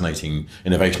the fascinating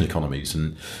innovation economies,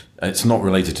 and it's not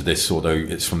related to this, although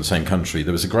it's from the same country.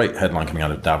 There was a great headline coming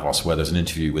out of Davos where there's an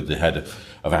interview with the head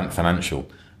of Ant Financial,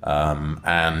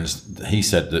 and he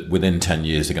said that within 10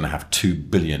 years they're going to have 2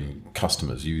 billion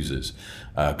customers, users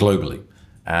globally.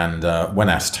 And when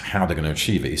asked how they're going to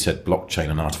achieve it, he said blockchain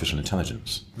and artificial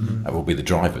intelligence will be the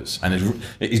drivers. And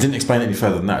he didn't explain it any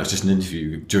further than that. It was just an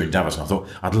interview during Davos. And I thought,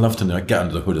 I'd love to get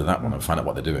under the hood of that one and find out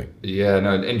what they're doing. Yeah,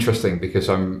 no, interesting, because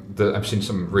I've seen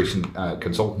some recent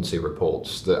consultancy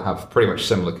reports that have pretty much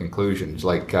similar conclusions.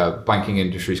 Like banking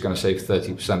industry is going to save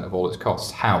 30% of all its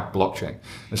costs. How? Blockchain.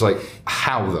 It's like,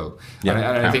 how though? Yeah,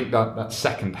 and I think that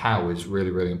second how is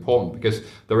really, really important, because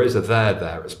there is a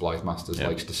there, as Blythe Masters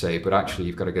likes to say, but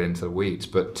actually you've got to get into the weeds.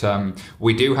 But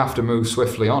we do have to move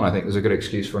swiftly on. I think there's a good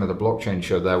excuse for another blockchain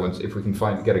show there if we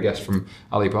can get a guest from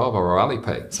Alibaba or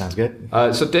Alipay. Sounds good.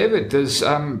 So David, there's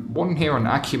one here on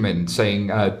Acumen saying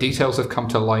details have come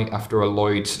to light after a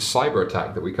Lloyd's cyber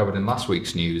attack that we covered in last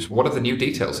week's news. What are the new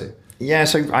details here? Yeah,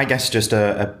 so I guess just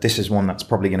this is one that's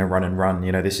probably going to run and run.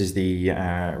 This is the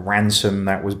ransom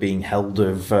that was being held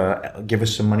of give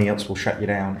us some money else we'll shut you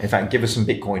down. In fact, give us some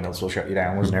Bitcoin else we'll shut you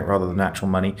down, wasn't it, rather than actual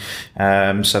money.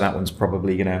 So that one's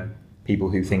probably, people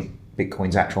who think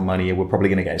Bitcoin's actual money, we're probably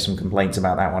going to get some complaints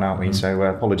about that one, aren't we? So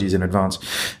apologies in advance.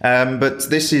 But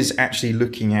this is actually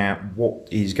looking at what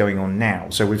is going on now.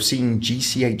 So we've seen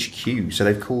GCHQ. So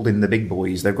they've called in the big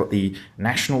boys. They've got the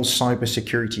National Cyber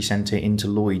Security Centre into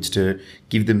Lloyd's to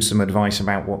give them some advice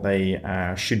about what they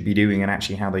should be doing and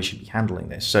actually how they should be handling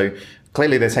this. So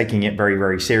clearly they're taking it very,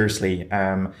 very seriously.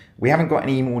 We haven't got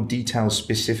any more details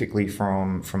specifically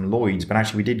from Lloyd's, but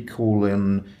actually we did call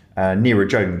in Neera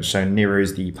Jones. So Neera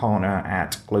is the partner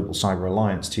at Global Cyber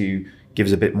Alliance to give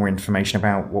us a bit more information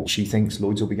about what she thinks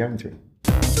Lloyd's will be going through.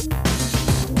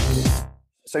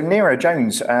 So Neera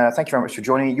Jones, thank you very much for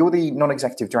joining. You're the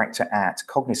non-executive director at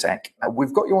Cognisec.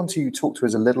 We've got you on to talk to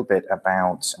us a little bit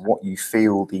about what you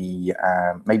feel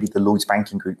maybe the Lloyd's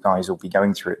Banking Group guys will be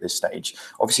going through at this stage.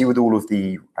 Obviously, with all of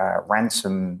the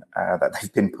ransom that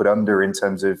they've been put under in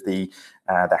terms of the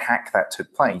hack that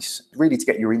took place, really to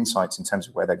get your insights in terms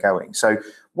of where they're going. So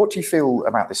what do you feel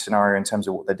about this scenario in terms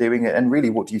of what they're doing, and really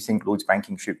what do you think Lloyd's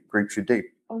Banking Group should do?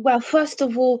 Well, first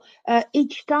of all,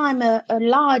 each time a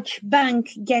large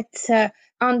bank gets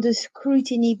under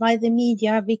scrutiny by the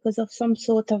media because of some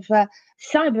sort of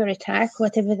cyber attack,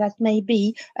 whatever that may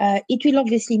be, it will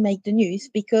obviously make the news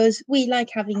because we like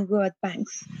having go at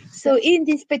banks. So in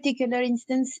this particular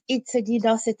instance, it's a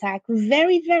DDoS attack.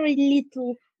 Very, very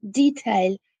little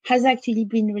detail has actually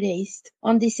been released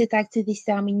on this attack to this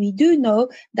time. I mean, we do know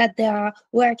that they are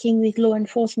working with law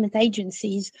enforcement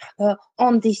agencies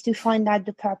on this to find out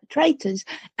the perpetrators.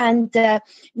 And,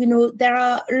 there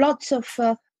are lots of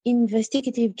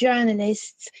investigative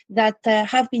journalists that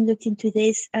have been looked into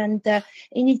this, and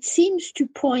it seems to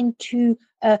point to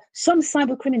some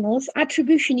cyber criminals.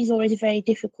 Attribution is already very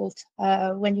difficult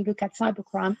when you look at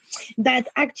cybercrime, that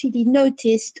actually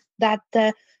noticed that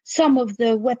some of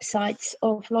the websites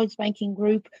of Lloyds Banking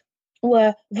Group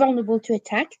were vulnerable to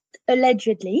attack,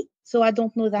 allegedly. So I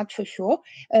don't know that for sure.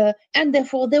 And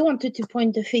therefore, they wanted to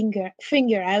point the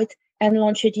finger out and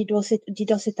launch a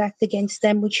DDoS attack against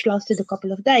them, which lasted a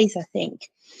couple of days, I think.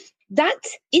 That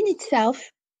in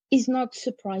itself is not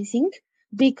surprising,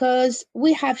 because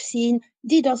we have seen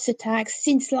DDoS attacks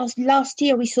since last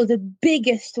year. We saw the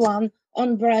biggest one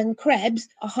on Brian Krebs,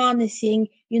 harnessing,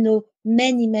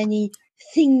 many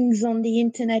things on the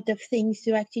Internet of Things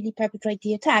to actually perpetrate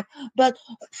the attack. But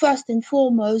first and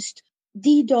foremost,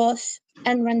 DDoS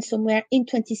and ransomware in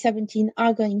 2017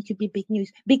 are going to be big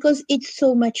news, because it's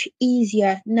so much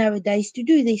easier nowadays to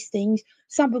do these things.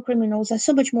 Cyber criminals are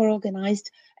so much more organized,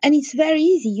 and it's very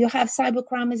easy. You have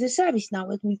cybercrime as a service now,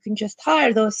 and you can just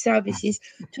hire those services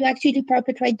to actually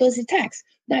perpetrate those attacks.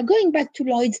 Now, going back to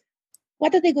Lloyds,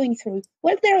 what are they going through?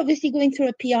 Well, they're obviously going through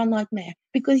a PR nightmare,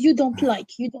 because you don't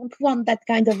want that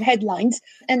kind of headlines,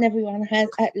 and everyone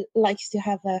likes to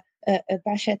have a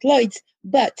bash at Lloyds.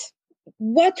 But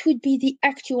what would be the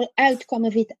actual outcome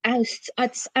of it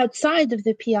outside of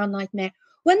the PR nightmare?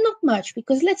 Well, not much,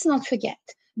 because let's not forget,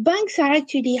 banks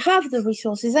actually have the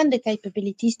resources and the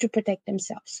capabilities to protect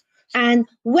themselves. And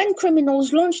when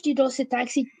criminals launch DDoS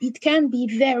attacks, it can be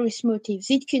various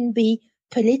motives. It can be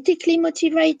politically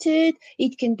motivated,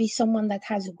 it can be someone that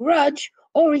has a grudge,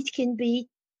 or it can be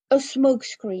a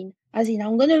smokescreen, as in,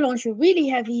 I'm going to launch a really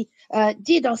heavy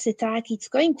DDoS attack, it's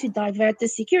going to divert the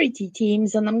security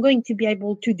teams, and I'm going to be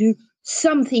able to do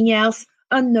something else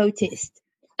unnoticed.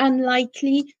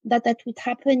 Unlikely that would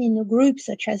happen in a group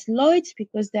such as Lloyds,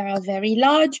 because they are very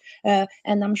large,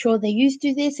 and I'm sure they're used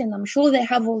to this, and I'm sure they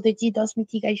have all the DDoS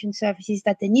mitigation services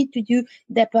that they need to do.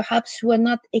 They perhaps were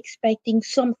not expecting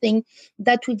something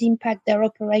that would impact their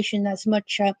operation as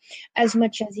much as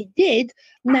it did.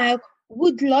 Now,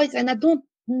 would Lloyds, and I don't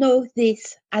know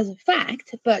this as a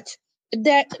fact, but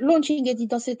they're launching a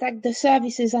DDoS attack, the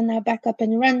services are now back up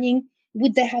and running.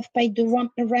 Would they have paid the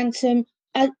ransom?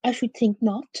 I should think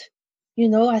not.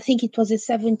 I think it was a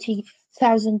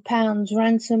 £70,000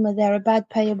 ransom, or thereabout,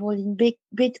 payable in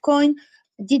Bitcoin.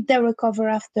 Did they recover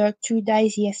after 2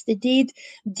 days? Yes, they did.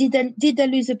 Did they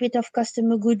lose a bit of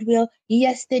customer goodwill?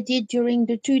 Yes, they did during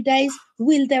the 2 days.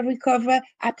 Will they recover?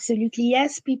 Absolutely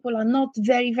yes. People are not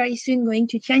very, very soon going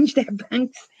to change their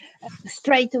banks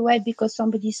straight away because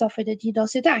somebody suffered a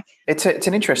DDoS attack. It's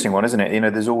an interesting one, isn't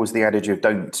it? There's always the adage of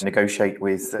don't negotiate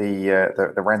with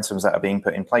the ransoms that are being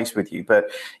put in place with you. But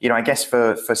I guess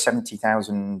for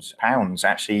 £70,000,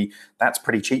 actually, that's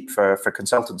pretty cheap for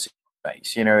consultancy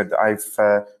space. I've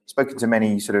spoken to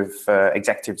many sort of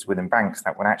executives within banks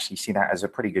that would actually see that as a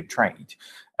pretty good trade.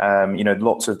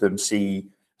 Lots of them see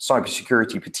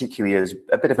cybersecurity particularly as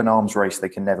a bit of an arms race they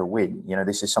can never win.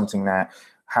 This is something that,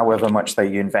 however much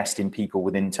they invest in people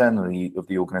within internally of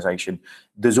the organization,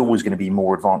 there's always going to be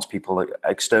more advanced people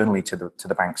externally to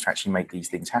the banks to actually make these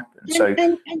things happen.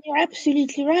 And you're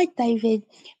absolutely right, David,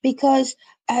 because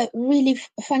really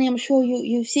funny, I'm sure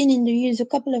you've seen in the news a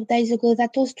couple of days ago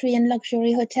that Austrian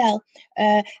luxury hotel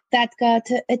that got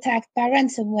attacked by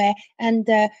ransomware, and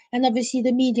obviously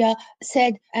the media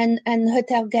said and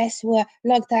hotel guests were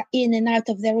locked in and out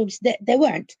of their rooms. They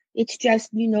weren't. It's just,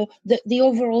 the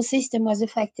overall system was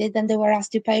affected, and they were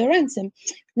asked to pay a ransom.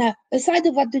 Now, aside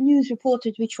of what the news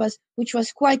reported, which was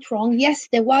quite wrong, yes,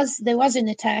 there was an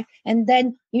attack, and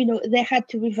then, they had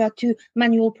to revert to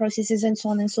manual processes and so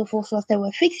on and so forth, so they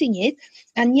were fixing it.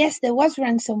 And yes, there was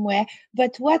ransomware,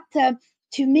 but what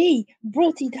to me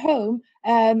brought it home,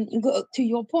 to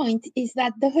your point, is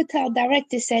that the hotel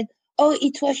director said, oh,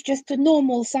 it was just a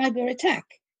normal cyber attack.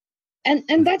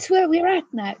 And that's where we're at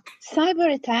now.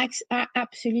 Cyber attacks are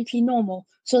absolutely normal.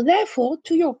 So therefore,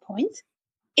 to your point,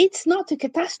 it's not a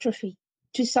catastrophe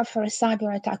to suffer a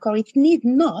cyber attack, or it need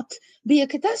not be a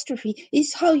catastrophe.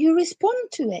 It's how you respond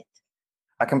to it.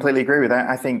 I completely agree with that.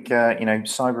 I think,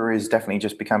 cyber is definitely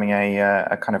just becoming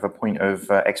a kind of a point of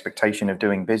expectation of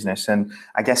doing business. And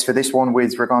I guess for this one,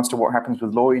 with regards to what happens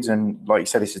with Lloyds, and like you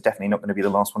said, this is definitely not going to be the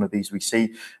last one of these we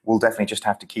see. We'll definitely just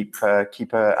have to keep an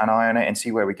eye on it and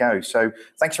see where we go. So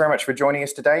thanks very much for joining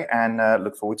us today, and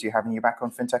look forward to having you back on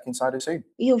FinTech Insider soon.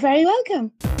 You're very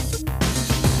welcome.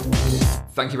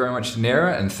 Thank you very much,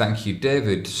 Nira, and thank you,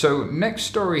 David. So next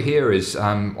story here is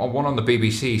one on the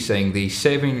BBC saying the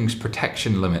savings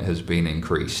protection limit has been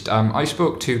increased. I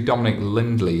spoke to Dominic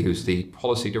Lindley, who's the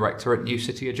policy director at New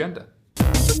City Agenda.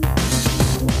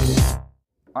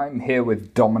 I'm here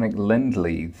with Dominic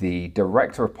Lindley, the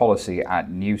Director of Policy at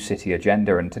New City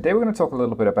Agenda, and today we're going to talk a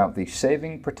little bit about the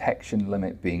saving protection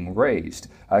limit being raised.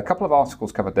 A couple of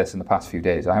articles covered this in the past few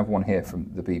days. I have one here from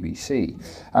the BBC.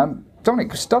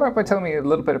 Dominic, start out by telling me a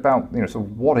little bit about sort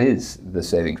of what is the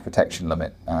savings protection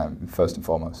limit, first and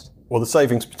foremost. Well, the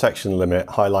savings protection limit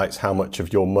highlights how much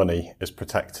of your money is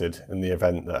protected in the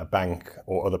event that a bank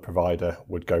or other provider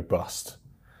would go bust.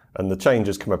 And the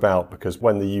changes come about because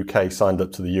when the UK signed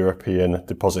up to the European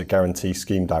Deposit Guarantee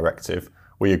Scheme Directive,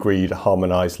 we agreed a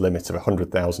harmonised limit of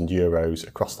 €100,000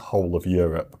 across the whole of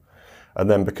Europe. And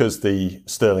then because the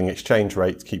sterling exchange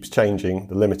rate keeps changing,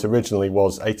 the limit originally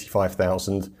was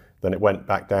 85,000, then it went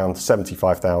back down to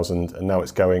 75,000, and now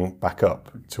it's going back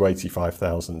up to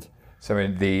 85,000. So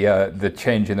the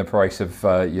change in the price of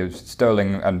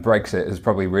sterling and Brexit has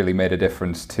probably really made a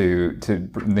difference to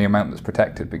the amount that's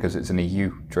protected because it's an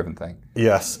EU-driven thing.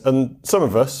 Yes, and some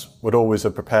of us would always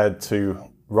have prepared to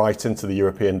write into the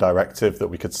European directive that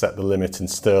we could set the limit in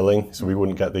sterling so we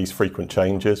wouldn't get these frequent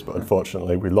changes, but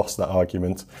unfortunately we lost that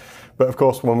argument. But of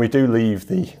course, when we do leave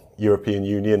the European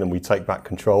Union and we take back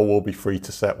control, we'll be free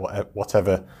to set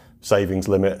whatever savings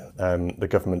limit the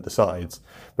government decides.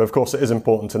 But of course it is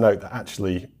important to note that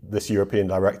actually this European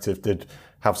directive did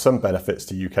have some benefits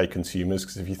to UK consumers,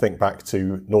 because if you think back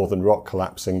to Northern Rock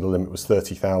collapsing, the limit was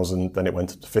 30,000, then it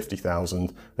went up to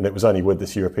 50,000, and it was only with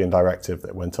this European directive that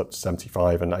it went up to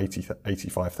 75 and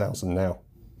 85,000 now.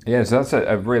 Yeah, so that's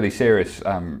a really serious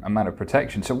amount of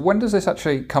protection. So when does this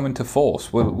actually come into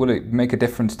force? Will it make a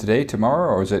difference today,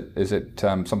 tomorrow, or is it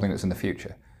something that's in the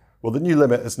future? Well, the new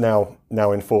limit is now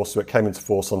in force, so it came into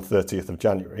force on 30th of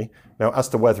January. Now, as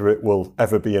to whether it will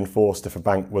ever be enforced if a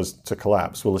bank was to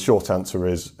collapse, well, the short answer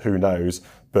is who knows,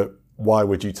 but why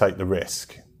would you take the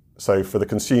risk? So for the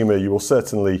consumer, you will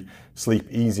certainly sleep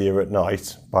easier at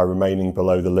night by remaining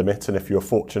below the limit, and if you're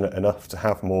fortunate enough to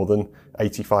have more than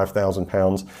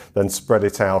 £85,000, then spread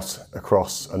it out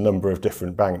across a number of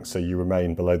different banks so you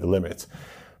remain below the limit.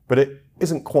 But it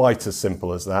isn't quite as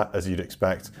simple as that, as you'd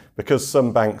expect. Because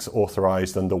some banks are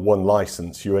authorised under one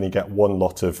licence, you only get one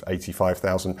lot of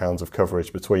 £85,000 of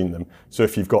coverage between them. So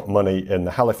if you've got money in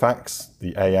the Halifax,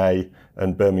 the AA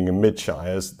and Birmingham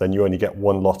Midshires, then you only get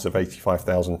one lot of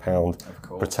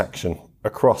 £85,000 protection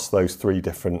across those three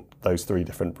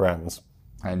different brands.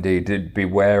 Indeed,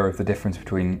 beware of the difference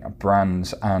between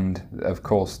brands and, of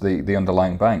course, the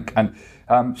underlying bank. And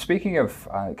speaking of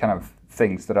kind of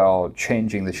things that are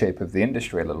changing the shape of the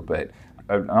industry a little bit,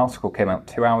 an article came out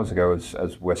 2 hours ago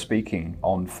as we're speaking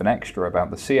on FinExtra about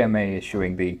the CMA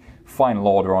issuing the final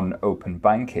order on open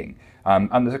banking.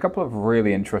 And there's a couple of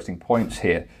really interesting points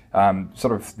here.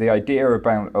 Sort of the idea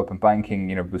about open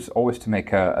banking, was always to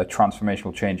make a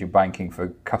transformational change in banking for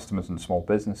customers and small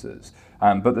businesses.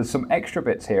 But there's some extra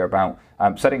bits here about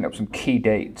setting up some key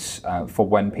dates for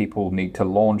when people need to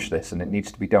launch this, and it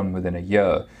needs to be done within a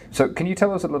year. So can you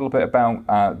tell us a little bit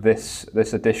about this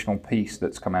additional piece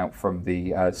that's come out from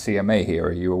the CMA here?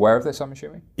 Are you aware of this, I'm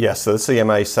assuming? Yes, so the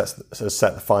CMA has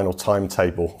set the final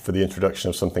timetable for the introduction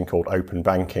of something called open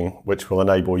banking, which will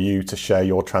enable you to share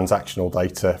your transactional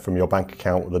data from your bank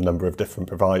account with a number of different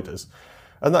providers.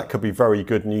 And that could be very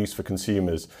good news for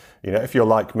consumers. If you're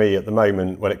like me at the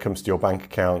moment, when it comes to your bank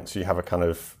accounts, you have a kind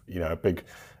of, a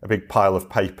big pile of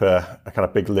paper, a kind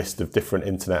of big list of different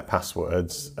internet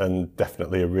passwords, and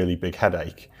definitely a really big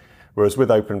headache. Whereas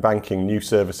with open banking, new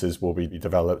services will be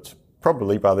developed,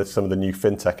 probably by some of the new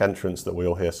FinTech entrants that we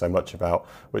all hear so much about,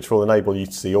 which will enable you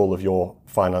to see all of your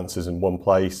finances in one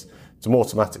place, to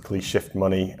automatically shift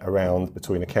money around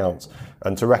between accounts,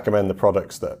 and to recommend the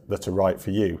products that are right for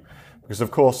you. Because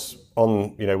of course,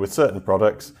 with certain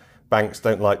products, banks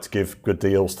don't like to give good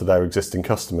deals to their existing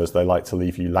customers. They like to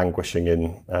leave you languishing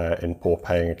in poor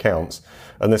paying accounts.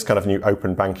 And this kind of new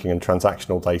open banking and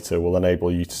transactional data will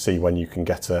enable you to see when you can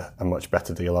get a much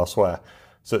better deal elsewhere.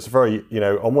 So it's a very,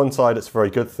 on one side, it's a very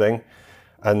good thing.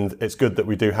 And it's good that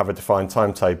we do have a defined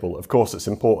timetable. Of course, it's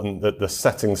important that the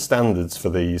setting standards for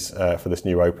this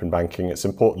new open banking, it's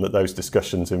important that those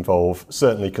discussions involve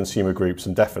certainly consumer groups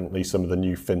and definitely some of the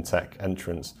new FinTech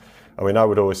entrants. I mean, I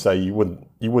would always say you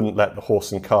wouldn't let the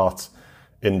horse and cart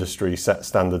industry set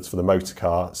standards for the motor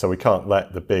car, so we can't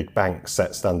let the big banks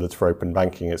set standards for open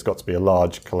banking. It's got to be a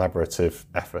large collaborative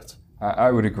effort.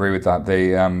 I would agree with that.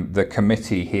 The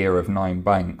committee here of 9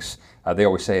 banks, they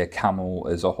always say a camel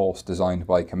is a horse designed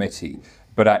by committee.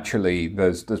 But actually,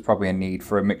 there's probably a need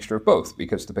for a mixture of both,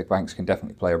 because the big banks can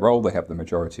definitely play a role. They have the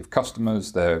majority of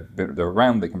customers. They're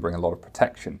around. They can bring a lot of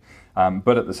protection.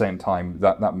 But at the same time,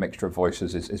 that mixture of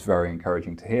voices is very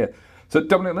encouraging to hear. So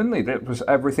Dominic Lindley, that was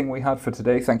everything we had for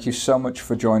today. Thank you so much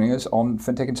for joining us on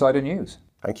FinTech Insider News.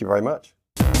 Thank you very much.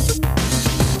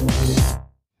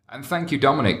 And thank you,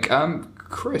 Dominic.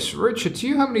 Chris, Richard, do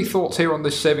you have any thoughts here on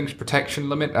this savings protection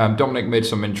limit? Dominic made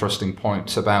some interesting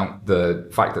points about the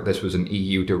fact that this was an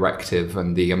EU directive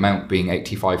and the amount being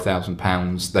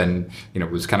 £85,000 then,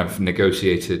 was kind of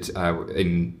negotiated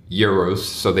in euros.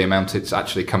 So the amount it's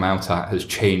actually come out at has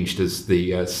changed as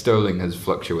the sterling has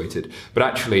fluctuated. But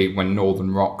actually, when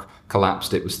Northern Rock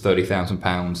collapsed, it was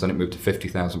 £30,000, then it moved to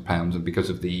 £50,000, and because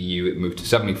of the EU, it moved to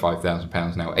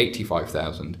 £75,000, now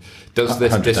 £85,000. Does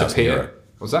this disappear? Euro.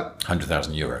 What's that?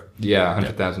 €100,000. Yeah,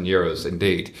 €100,000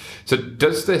 indeed. So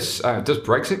does this? Does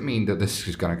Brexit mean that this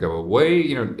is going to go away?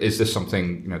 Is this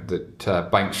something that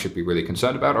banks should be really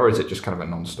concerned about, or is it just kind of a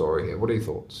non-story here? What are your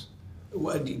thoughts?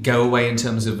 Go away in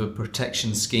terms of a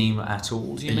protection scheme at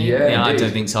all, do you mean? Yeah, I don't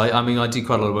think so. I do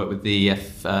quite a lot of work with the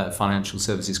Financial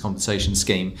Services Compensation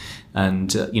Scheme,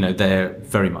 and they're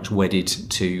very much wedded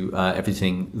to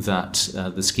everything that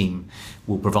the scheme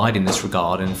will provide in this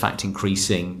regard, and in fact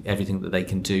increasing everything that they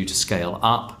can do to scale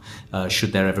up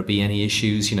should there ever be any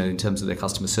issues, in terms of their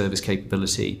customer service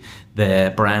capability,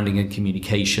 their branding and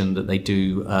communication that they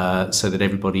do, so that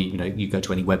everybody, you go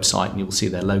to any website and you'll see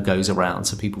their logos around,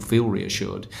 so people feel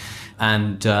reassured.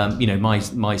 And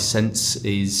my sense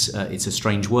is it's a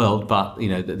strange world, but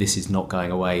that this is not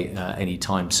going away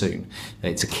anytime soon.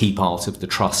 It's a key part of the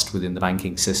trust within the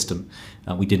banking system.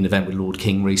 We did an event with Lord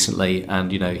King recently,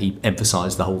 and he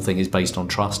emphasised the whole thing is based on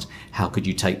trust. How could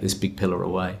you take this big pillar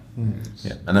away?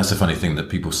 Yeah, and that's the funny thing that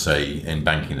people say in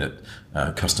banking,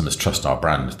 that customers trust our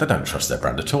brand. They don't trust their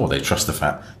brand at all. They trust the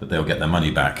fact that they'll get their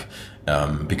money back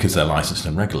because they're licensed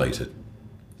and regulated.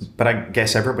 But I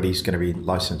guess everybody's going to be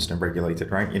licensed and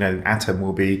regulated, right? Atom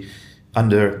will be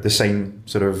under the same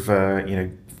sort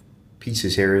of,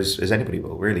 pieces here as anybody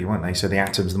will, really, won't they? So the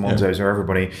Atoms, the Monzos are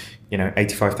everybody,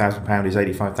 £85,000 is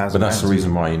 £85,000. But that's the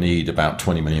reason why you need about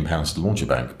 £20 million to launch a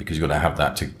bank, because you've got to have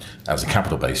that as a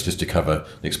capital base just to cover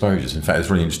the exposures. In fact,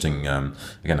 it's really interesting,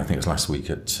 again, I think it was last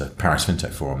week at Paris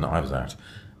FinTech Forum that I was at,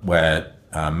 where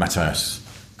Matthias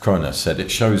Kroner said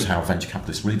it shows how venture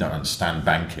capitalists really don't understand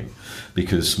banking,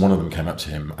 because one of them came up to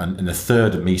him and in the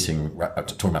third meeting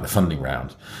talking about the funding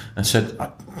round and said,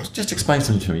 just explain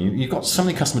something to me, you've got so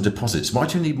many customer deposits, why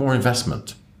do you need more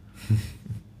investment?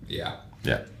 Yeah.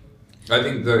 I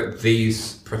think that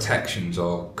these protections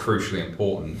are crucially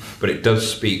important, but it does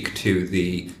speak to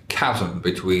the chasm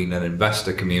between an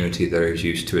investor community that is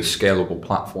used to a scalable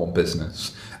platform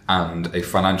business and a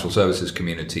financial services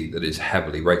community that is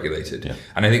heavily regulated. Yeah.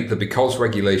 And I think that because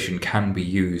regulation can be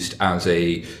used as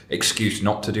a excuse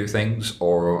not to do things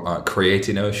or create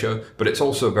inertia, but it's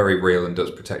also very real and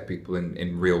does protect people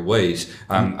in real ways.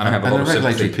 And I have a lot of sympathy. The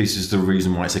regulatory piece is the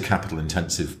reason why it's a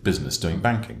capital-intensive business doing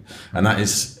banking. And that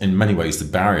is, in many ways,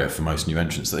 the barrier for most new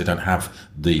entrants, that they don't have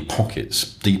the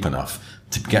pockets deep enough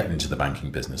to get into the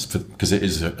banking business, because it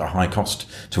is a high cost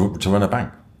to run a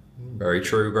bank. Very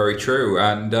true, very true.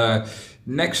 And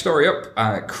next story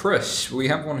up, Chris, we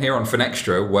have one here on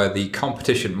Finextra where the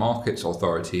Competition Markets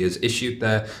Authority has issued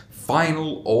their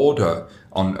final order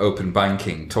on open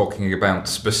banking, talking about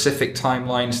specific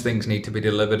timelines things need to be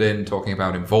delivered in, talking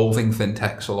about involving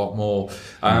fintechs a lot more.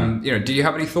 Do you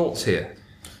have any thoughts here?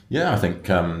 Yeah, I think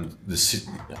the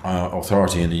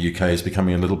authority in the UK is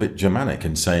becoming a little bit Germanic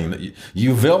in saying that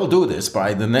you will do this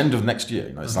by the end of next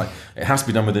year. It's like it has to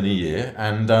be done within a year,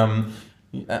 and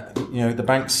the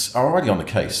banks are already on the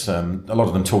case. A lot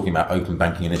of them talking about open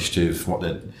banking initiative, what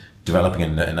they're developing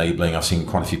and enabling. I've seen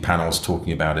quite a few panels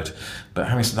talking about it, but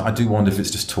having said that, I do wonder if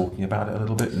it's just talking about it a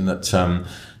little bit, and that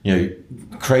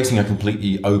creating a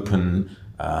completely open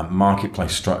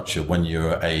marketplace structure when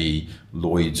you're a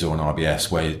Lloyds or an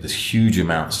RBS, where there's huge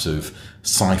amounts of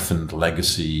siphoned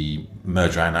legacy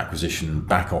merger and acquisition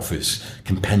back office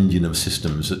compendium of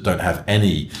systems that don't have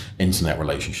any internet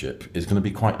relationship, is going to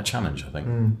be quite a challenge, I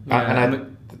think.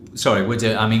 Sorry, we're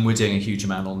doing a huge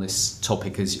amount on this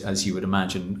topic, as you would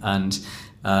imagine, and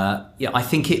I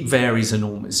think it varies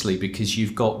enormously, because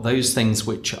you've got those things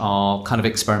which are kind of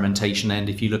experimentation end.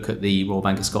 If you look at the Royal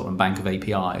Bank of Scotland Bank of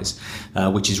APIs,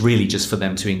 which is really just for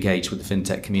them to engage with the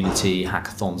fintech community,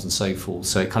 hackathons and so forth.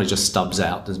 So it kind of just stubs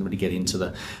out, doesn't really get into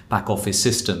the back office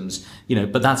systems,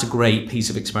 but that's a great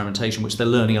piece of experimentation, which they're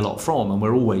learning a lot from. And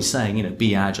we're always saying,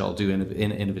 be agile, do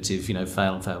innovative,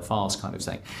 fail and fail fast kind of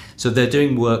thing. So they're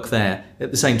doing work there.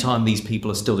 At the same time, these people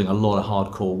are still doing a lot of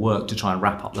hardcore work to try and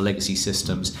wrap up the legacy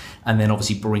system, and then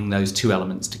obviously bring those two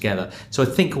elements together. So I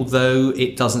think although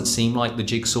it doesn't seem like the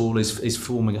jigsaw is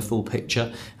forming a full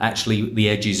picture, actually the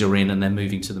edges are in and they're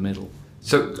moving to the middle.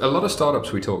 So a lot of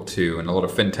startups we talk to and a lot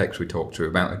of fintechs we talk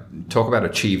about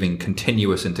achieving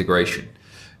continuous integration.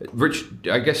 Rich,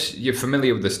 I guess you're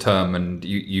familiar with this term and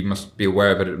you must be aware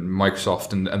of it at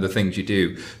Microsoft and the things you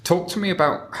do. Talk to me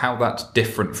about how that's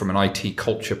different from an IT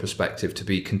culture perspective to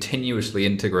be continuously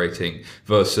integrating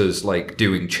versus like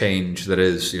doing change that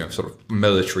is, sort of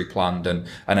military planned and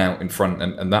out in front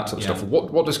and that sort of stuff.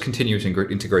 What does continuous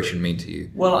integration mean to you?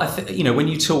 Well, I think, when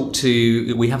you talk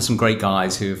to, we have some great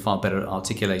guys who are far better at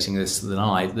articulating this than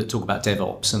I, that talk about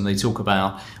DevOps, and they talk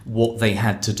about what they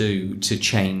had to do to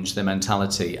change their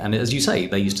mentality. And as you say,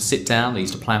 they used to sit down, they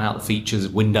used to plan out the features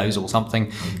of Windows or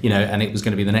something, and it was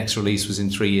going to be the next release was in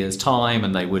 3 years' time,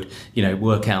 and they would,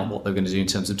 work out what they were going to do in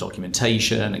terms of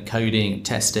documentation and coding and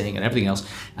testing and everything else.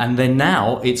 And then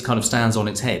now it's kind of stands on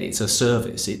its head. It's a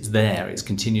service. It's there. It's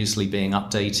continuously being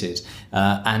updated,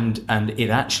 and it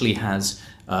actually has.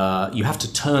 You have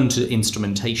to turn to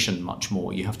instrumentation much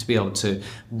more. You have to be able to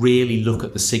really look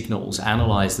at the signals,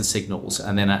 analyze the signals,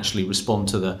 and then actually respond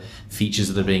to the features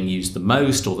that are being used the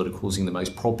most or that are causing the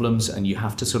most problems. And you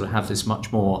have to sort of have this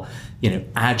much more,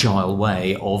 agile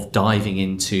way of diving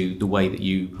into the way that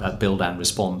you build and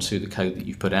respond to the code that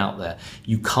you've put out there.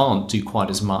 You can't do quite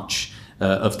as much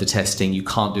of the testing, you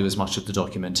can't do as much of the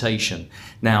documentation.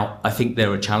 Now, I think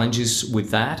there are challenges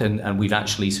with that, and we've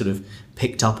actually sort of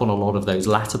picked up on a lot of those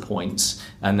latter points,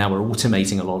 and now we're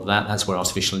automating a lot of that. That's where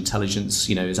artificial intelligence,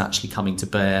 is actually coming to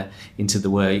bear into the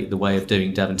way of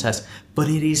doing dev and test. But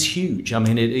it is huge. I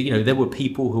mean, there were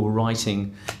people who were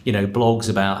writing, blogs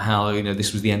about how,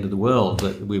 this was the end of the world,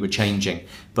 that we were changing.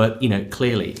 But,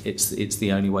 clearly it's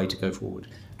the only way to go forward.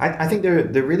 I think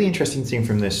the really interesting thing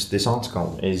from this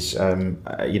article is,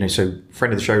 so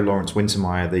friend of the show, Lawrence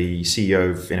Wintermeyer, the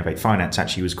CEO of Innovate Finance,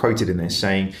 actually was quoted in this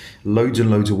saying, loads and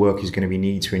loads of work is going to be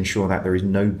needed to ensure that there is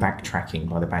no backtracking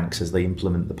by the banks as they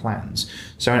implement the plans.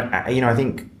 So, I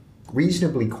think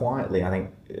reasonably quietly, I think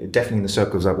definitely in the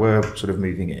circles that we're sort of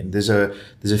moving in, there's a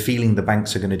feeling the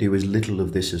banks are going to do as little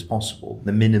of this as possible,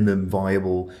 the minimum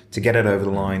viable to get it over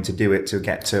the line, to do it, to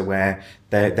get to where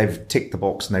they've ticked the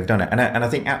box and they've done it. And I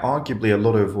think arguably a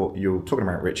lot of what you're talking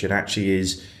about, Richard, actually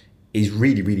is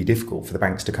really, really difficult for the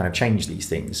banks to kind of change these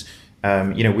things.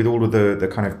 With all of the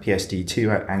kind of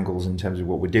PSD2 angles in terms of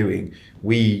what we're doing,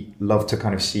 we love to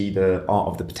kind of see the art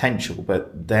of the potential,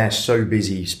 but they're so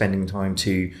busy spending time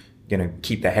to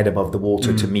keep their head above the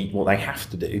water to meet what they have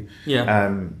to do.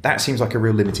 That seems like a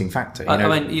real limiting factor.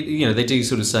 They do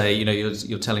sort of say,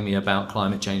 you're telling me about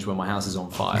climate change when my house is on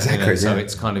fire. Exactly, So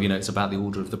it's kind of, it's about the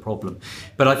order of the problem.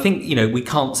 But I think, we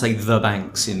can't say the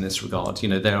banks in this regard.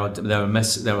 There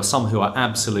are some who are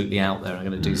absolutely out there and are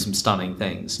going to do some stunning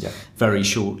things very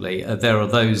shortly. There are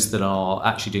those that are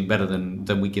actually doing better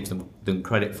than we give them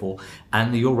credit for.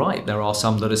 And you're right, there are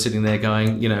some that are sitting there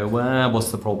going, well,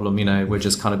 what's the problem? We're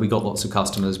just we got lots of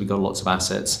customers, we got lots of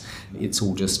assets. It's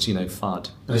all just,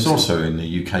 FUD. It's also in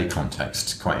the UK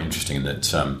context quite interesting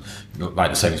that,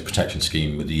 like the Savings Protection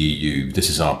Scheme with the EU, this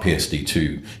is our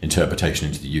PSD2 interpretation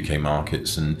into the UK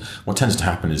markets. And what tends to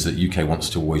happen is that UK wants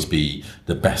to always be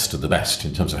the best of the best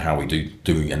in terms of how we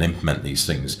do and implement these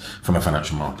things from a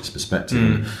financial markets perspective.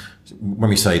 And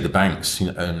when we say the banks,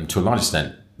 and to a large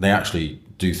extent, they actually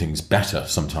do things better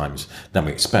sometimes than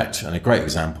we expect. And a great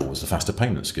example was the faster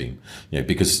payment scheme,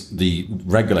 because the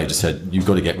regulator said you've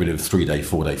got to get rid of 3-day,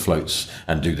 4-day floats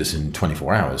and do this in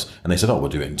 24 hours. And they said, we'll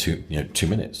do it in 2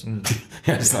 minutes.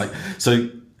 It's like,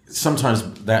 so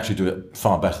sometimes they actually do it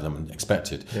far better than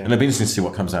expected. And it'll be interesting to see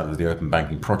what comes out of the open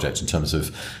banking project in terms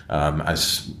of,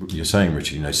 as you're saying,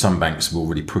 Richard, some banks will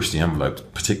really push the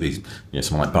envelope, particularly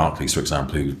someone like Barclays, for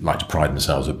example, who like to pride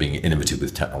themselves of being innovative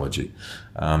with technology,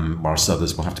 whilst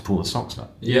others will have to pull the socks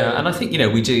up. Yeah, and I think,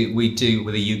 we do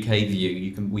with a UK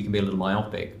view, we can be a little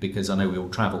myopic, because I know we all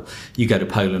travel. You go to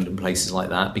Poland and places like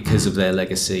that, because of their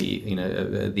legacy,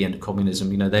 at the end of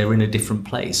communism, they're in a different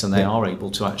place, and they are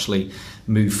able to actually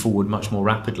move forward much more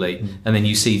rapidly. And then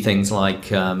you see things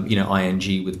like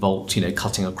ING with Volt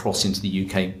cutting across into the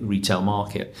UK retail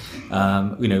market.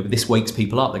 This wakes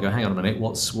people up. They go, hang on a minute,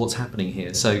 what's happening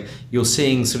here? So you're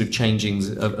seeing sort of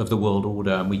changings of the world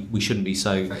order, and we shouldn't be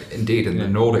so. Indeed, and the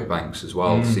Nordic banks as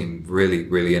well seem really,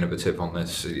 really innovative on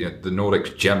this. The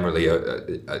Nordics generally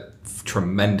are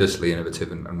tremendously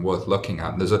innovative and worth looking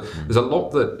at. And there's a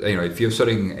lot that if you're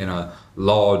sitting in a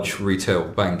large retail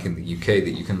bank in the UK,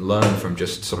 that you can learn from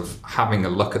just sort of having a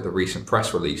look at the recent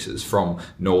press releases from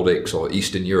Nordics or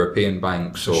Eastern European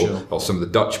banks or some of the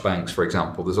Dutch banks, for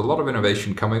example. There's a lot of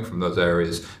innovation coming from those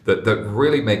areas that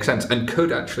really make sense and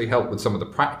could actually help with some of the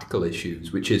practical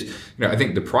issues, which is, I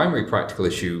think the primary practical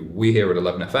issue we here at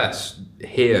 11FS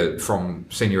hear from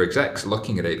senior execs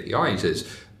looking at APIs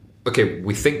is, okay,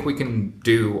 we think we can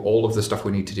do all of the stuff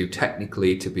we need to do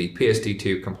technically to be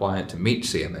PSD2 compliant to meet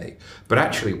CMA, but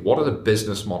actually, what are the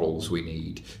business models we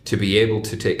need to be able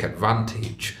to take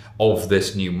advantage of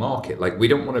this new market? Like, we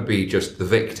don't want to be just the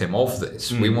victim of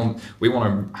this. We want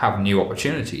to have new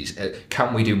opportunities.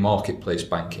 Can we do marketplace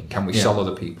banking? Can we sell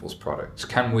other people's products?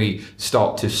 Can we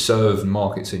start to serve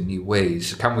markets in new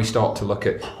ways? Can we start to look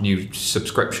at new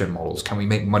subscription models? Can we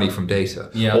make money from data?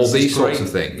 All these sorts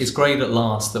of things. It's great at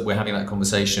last that we're having that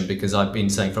conversation, because I've been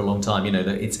saying for a long time, that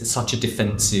it's such a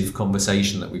defensive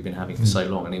conversation that we've been having for so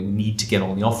long, and we need to get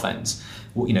on the offense.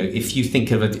 If you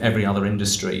think of every other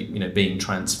industry, being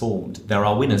transformed, there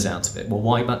are winners out of it. Well,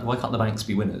 why can't the banks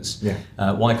be winners?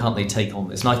 Why can't they take on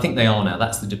this? And I think they are now.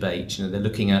 That's the debate. They're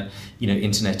looking at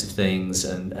Internet of Things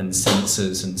and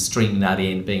sensors and streaming that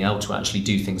in, being able to actually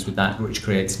do things with that, which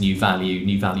creates new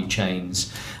value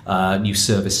chains, new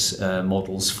service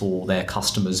models for their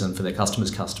customers and for their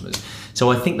customers' customers. So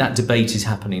I think that debate is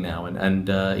happening now, and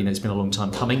it's been a long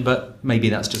time coming, but maybe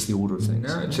that's just the order of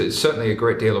things. No, it's certainly a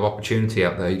great deal of opportunity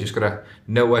out there. You just got to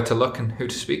know where to look and who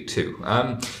to speak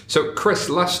to. So, Chris,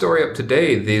 last story up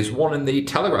today. There's one in the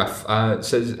Telegraph. It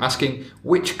says, asking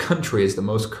which country is the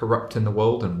most corrupt in the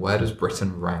world and where does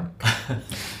Britain rank?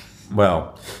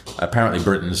 Well, apparently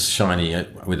Britain's shiny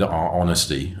with our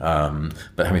honesty.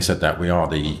 But having said that, we are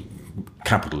the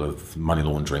capital of money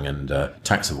laundering and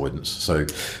tax avoidance. So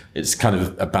it's kind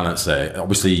of a balance there.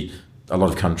 Obviously, a lot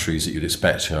of countries that you'd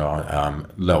expect are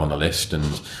low on the list,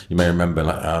 and you may remember,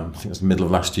 I think it was the middle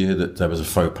of last year, that there was a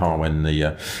faux pas when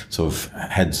the sort of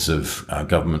heads of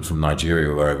government from Nigeria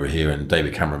were over here, and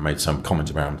David Cameron made some comment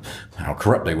around how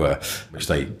corrupt they were, which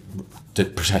they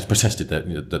protested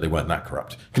that they weren't that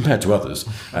corrupt compared to others.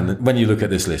 And when you look at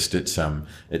this list, it's an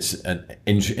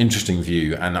interesting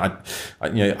view, and I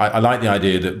like the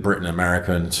idea that Britain,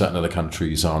 America, and certain other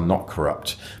countries are not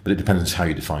corrupt, but it depends how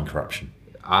you define corruption.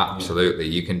 Absolutely,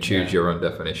 you can choose your own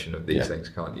definition of these things,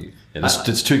 can't you? Yeah,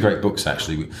 there's two great books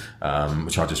actually,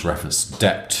 which I just referenced: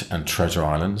 Debt and Treasure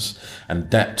Islands. And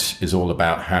Debt is all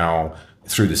about how,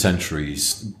 through the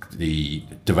centuries, the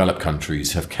developed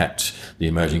countries have kept the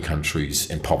emerging countries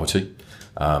in poverty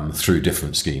through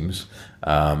different schemes.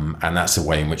 And that's the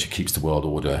way in which it keeps the world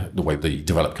order the way the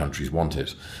developed countries want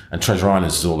it. And Treasure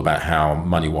Islands is all about how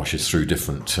money washes through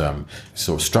different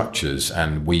sort of structures,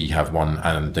 and we have one,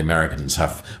 and the Americans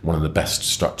have one of the best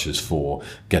structures for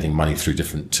getting money through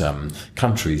different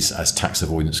countries as tax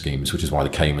avoidance schemes, which is why the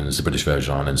Caymans, the British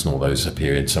Virgin Islands, and all those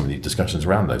appear in some of the discussions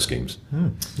around those schemes.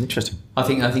 Interesting. I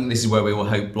think this is where we will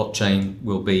hope blockchain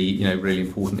will be, really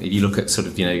important. If you look at sort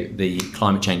of, the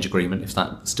climate change agreement, if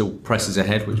that still presses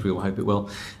ahead, which we will hope it will,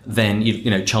 then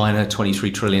China,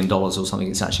 $23 trillion or something,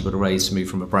 it's actually got to raise to move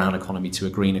from a brown economy to a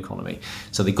green economy.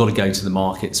 So they've got to go to the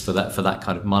markets for that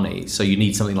kind of money. So you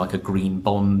need something like a green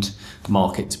bond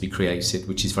market to be created,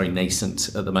 which is very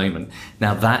nascent at the moment.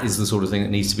 Now that is the sort of thing that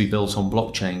needs to be built on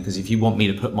blockchain, because if you want me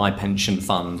to put my pension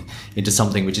fund into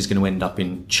something which is going to end up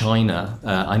in China,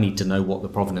 I need to know what the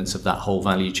provenance of that whole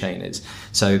value chain is.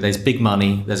 So there's big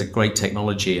money, there's a great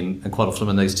technology, and quite often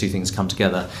when those two things come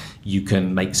together, you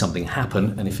can make something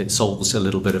happen. And if it solves a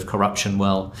little bit of corruption,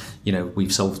 well,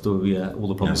 we've solved all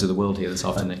the problems of the world here this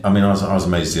afternoon. I mean, I was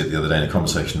amazed the other day in a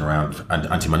conversation around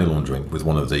anti-money laundering with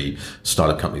one of the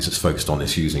startup companies that's focused on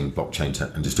this using blockchain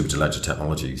and distributed ledger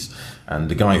technologies. And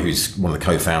the guy who's one of the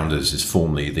co-founders is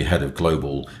formerly the head of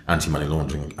global anti-money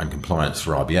laundering and compliance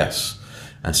for RBS,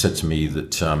 and said to me that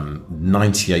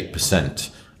 98%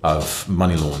 of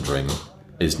money laundering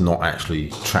is not actually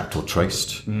tracked or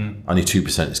traced. Only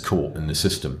 2% is caught in the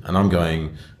system. And I'm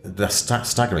going, that's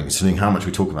staggering, considering how much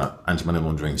we talk about anti-money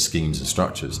laundering schemes and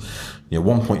structures.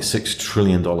 $1.6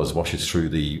 trillion washes through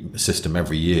the system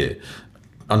every year,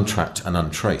 untracked and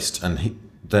untraced. And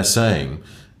they're saying,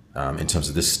 in terms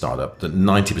of this startup, that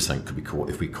 90% could be caught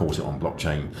if we caught it on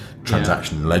blockchain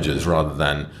transaction ledgers rather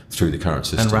than through the current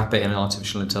system. And wrap it in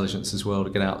artificial intelligence as well to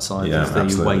get outside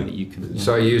of the way that you can.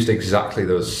 So I used exactly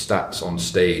those stats on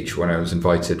stage when I was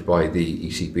invited by the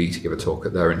ECB to give a talk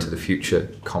at their Into the Future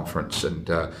conference, and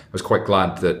I was quite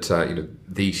glad that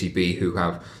the ECB, who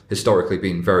have historically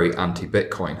been very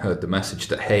anti-Bitcoin, heard the message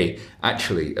that, hey,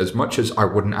 actually, as much as I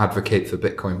wouldn't advocate for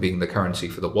Bitcoin being the currency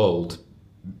for the world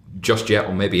just yet,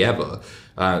 or maybe ever,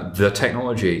 the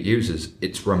technology it uses,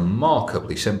 it's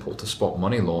remarkably simple to spot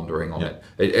money laundering on it.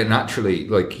 And actually,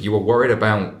 like, you were worried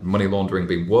about money laundering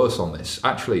being worse on this.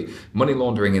 Actually, money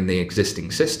laundering in the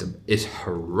existing system is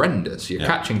horrendous. You're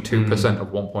catching 2% of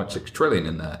 1.6 trillion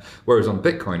in there, whereas on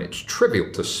Bitcoin, it's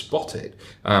trivial to spot it.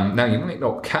 Now, you might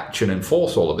not catch and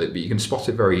enforce all of it, but you can spot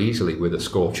it very easily with a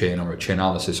score chain or a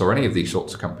Chainalysis or any of these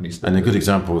sorts of companies. And a good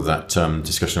example of that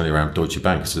discussion earlier around Deutsche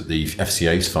Bank is that the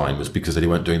FCA's fine was because they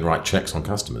weren't doing the right checks on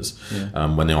customers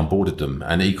when they onboarded them.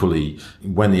 And equally,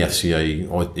 when the FCA,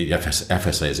 or the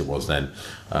FSA as it was then,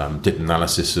 did an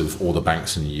analysis of all the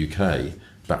banks in the UK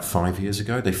about 5 years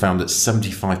ago, they found that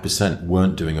 75%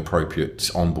 weren't doing appropriate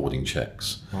onboarding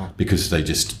checks because they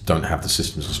just don't have the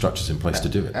systems and structures in place to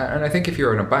do it. And I think if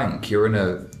you're in a bank, you're in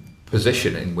a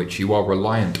position in which you are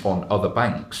reliant on other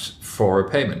banks for a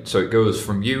payment. So it goes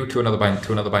from you to another bank,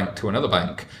 to another bank, to another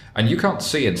bank, and you can't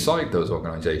see inside those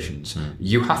organizations.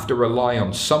 You have to rely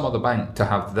on some other bank to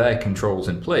have their controls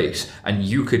in place, and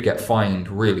you could get fined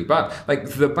really bad. Like,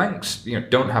 the banks,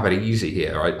 don't have it easy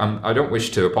here. I don't wish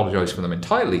to apologize for them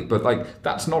entirely, but like,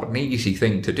 that's not an easy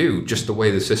thing to do, just the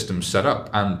way the system's set up,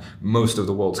 and most of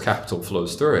the world's capital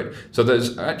flows through it. So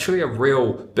there's actually a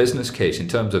real business case in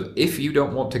terms of, if you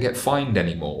don't want to get fined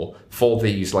anymore for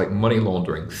these like money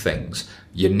laundering things,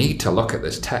 you need to look at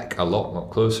this tech a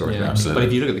lot closer. I think. Absolutely. But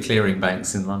if you look at the clearing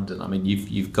banks in London, I mean,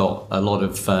 you've got a lot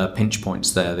of pinch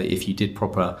points there that if you did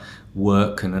proper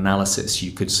work and analysis,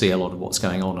 you could see a lot of what's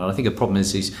going on. And I think the problem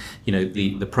is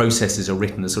the processes are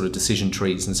written as sort of decision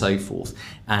trees and so forth.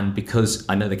 And because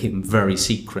I know they keep them very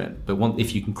secret, but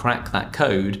if you can crack that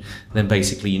code, then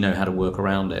basically you know how to work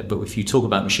around it. But if you talk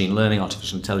about machine learning,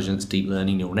 artificial intelligence, deep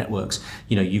learning, neural networks,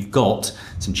 you've got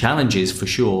some challenges for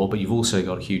sure, but you've also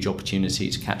got a huge opportunity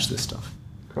to catch this stuff.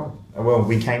 Cool. Well,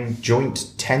 we came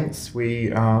joint 10th.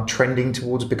 We are trending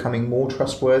towards becoming more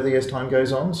trustworthy as time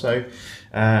goes on. So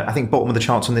I think bottom of the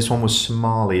charts on this one was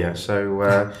Somalia.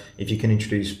 So if you can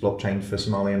introduce blockchain for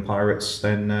Somalian pirates,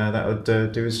 then that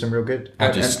would do us some real good.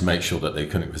 And just make sure that they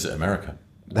couldn't visit America.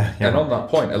 And on that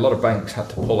point, a lot of banks had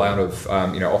to pull out of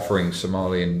offering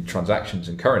Somalian transactions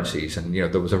and currencies, and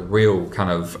there was a real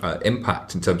kind of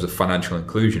impact in terms of financial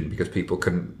inclusion because people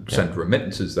couldn't send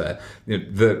remittances there.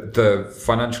 The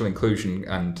financial inclusion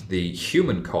and the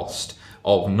human cost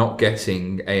of not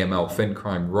getting AML fin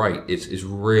crime right is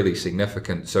really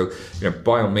significant. So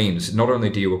by all means, not only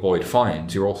do you avoid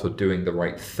fines, you're also doing the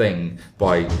right thing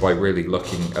by really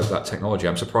looking at that technology.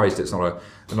 I'm surprised it's not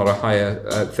a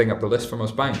higher thing up the list for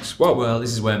most banks. Well,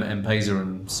 this is where M-Pesa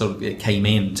and sort of it came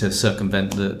in to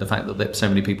circumvent the fact that so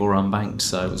many people were unbanked.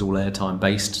 So it was all airtime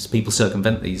based. People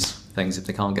circumvent these things if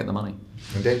they can't get the money.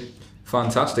 Indeed.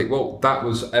 Fantastic. Well, that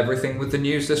was everything with the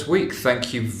news this week.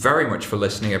 Thank you very much for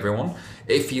listening, everyone.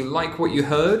 If you like what you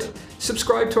heard,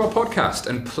 subscribe to our podcast,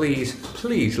 and please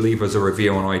leave us a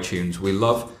review on iTunes. We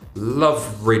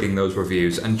love reading those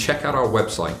reviews, and check out our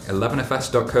website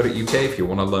 11fs.co.uk if you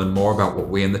want to learn more about what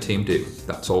we and the team do.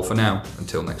 That's all for now.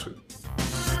 Until next week.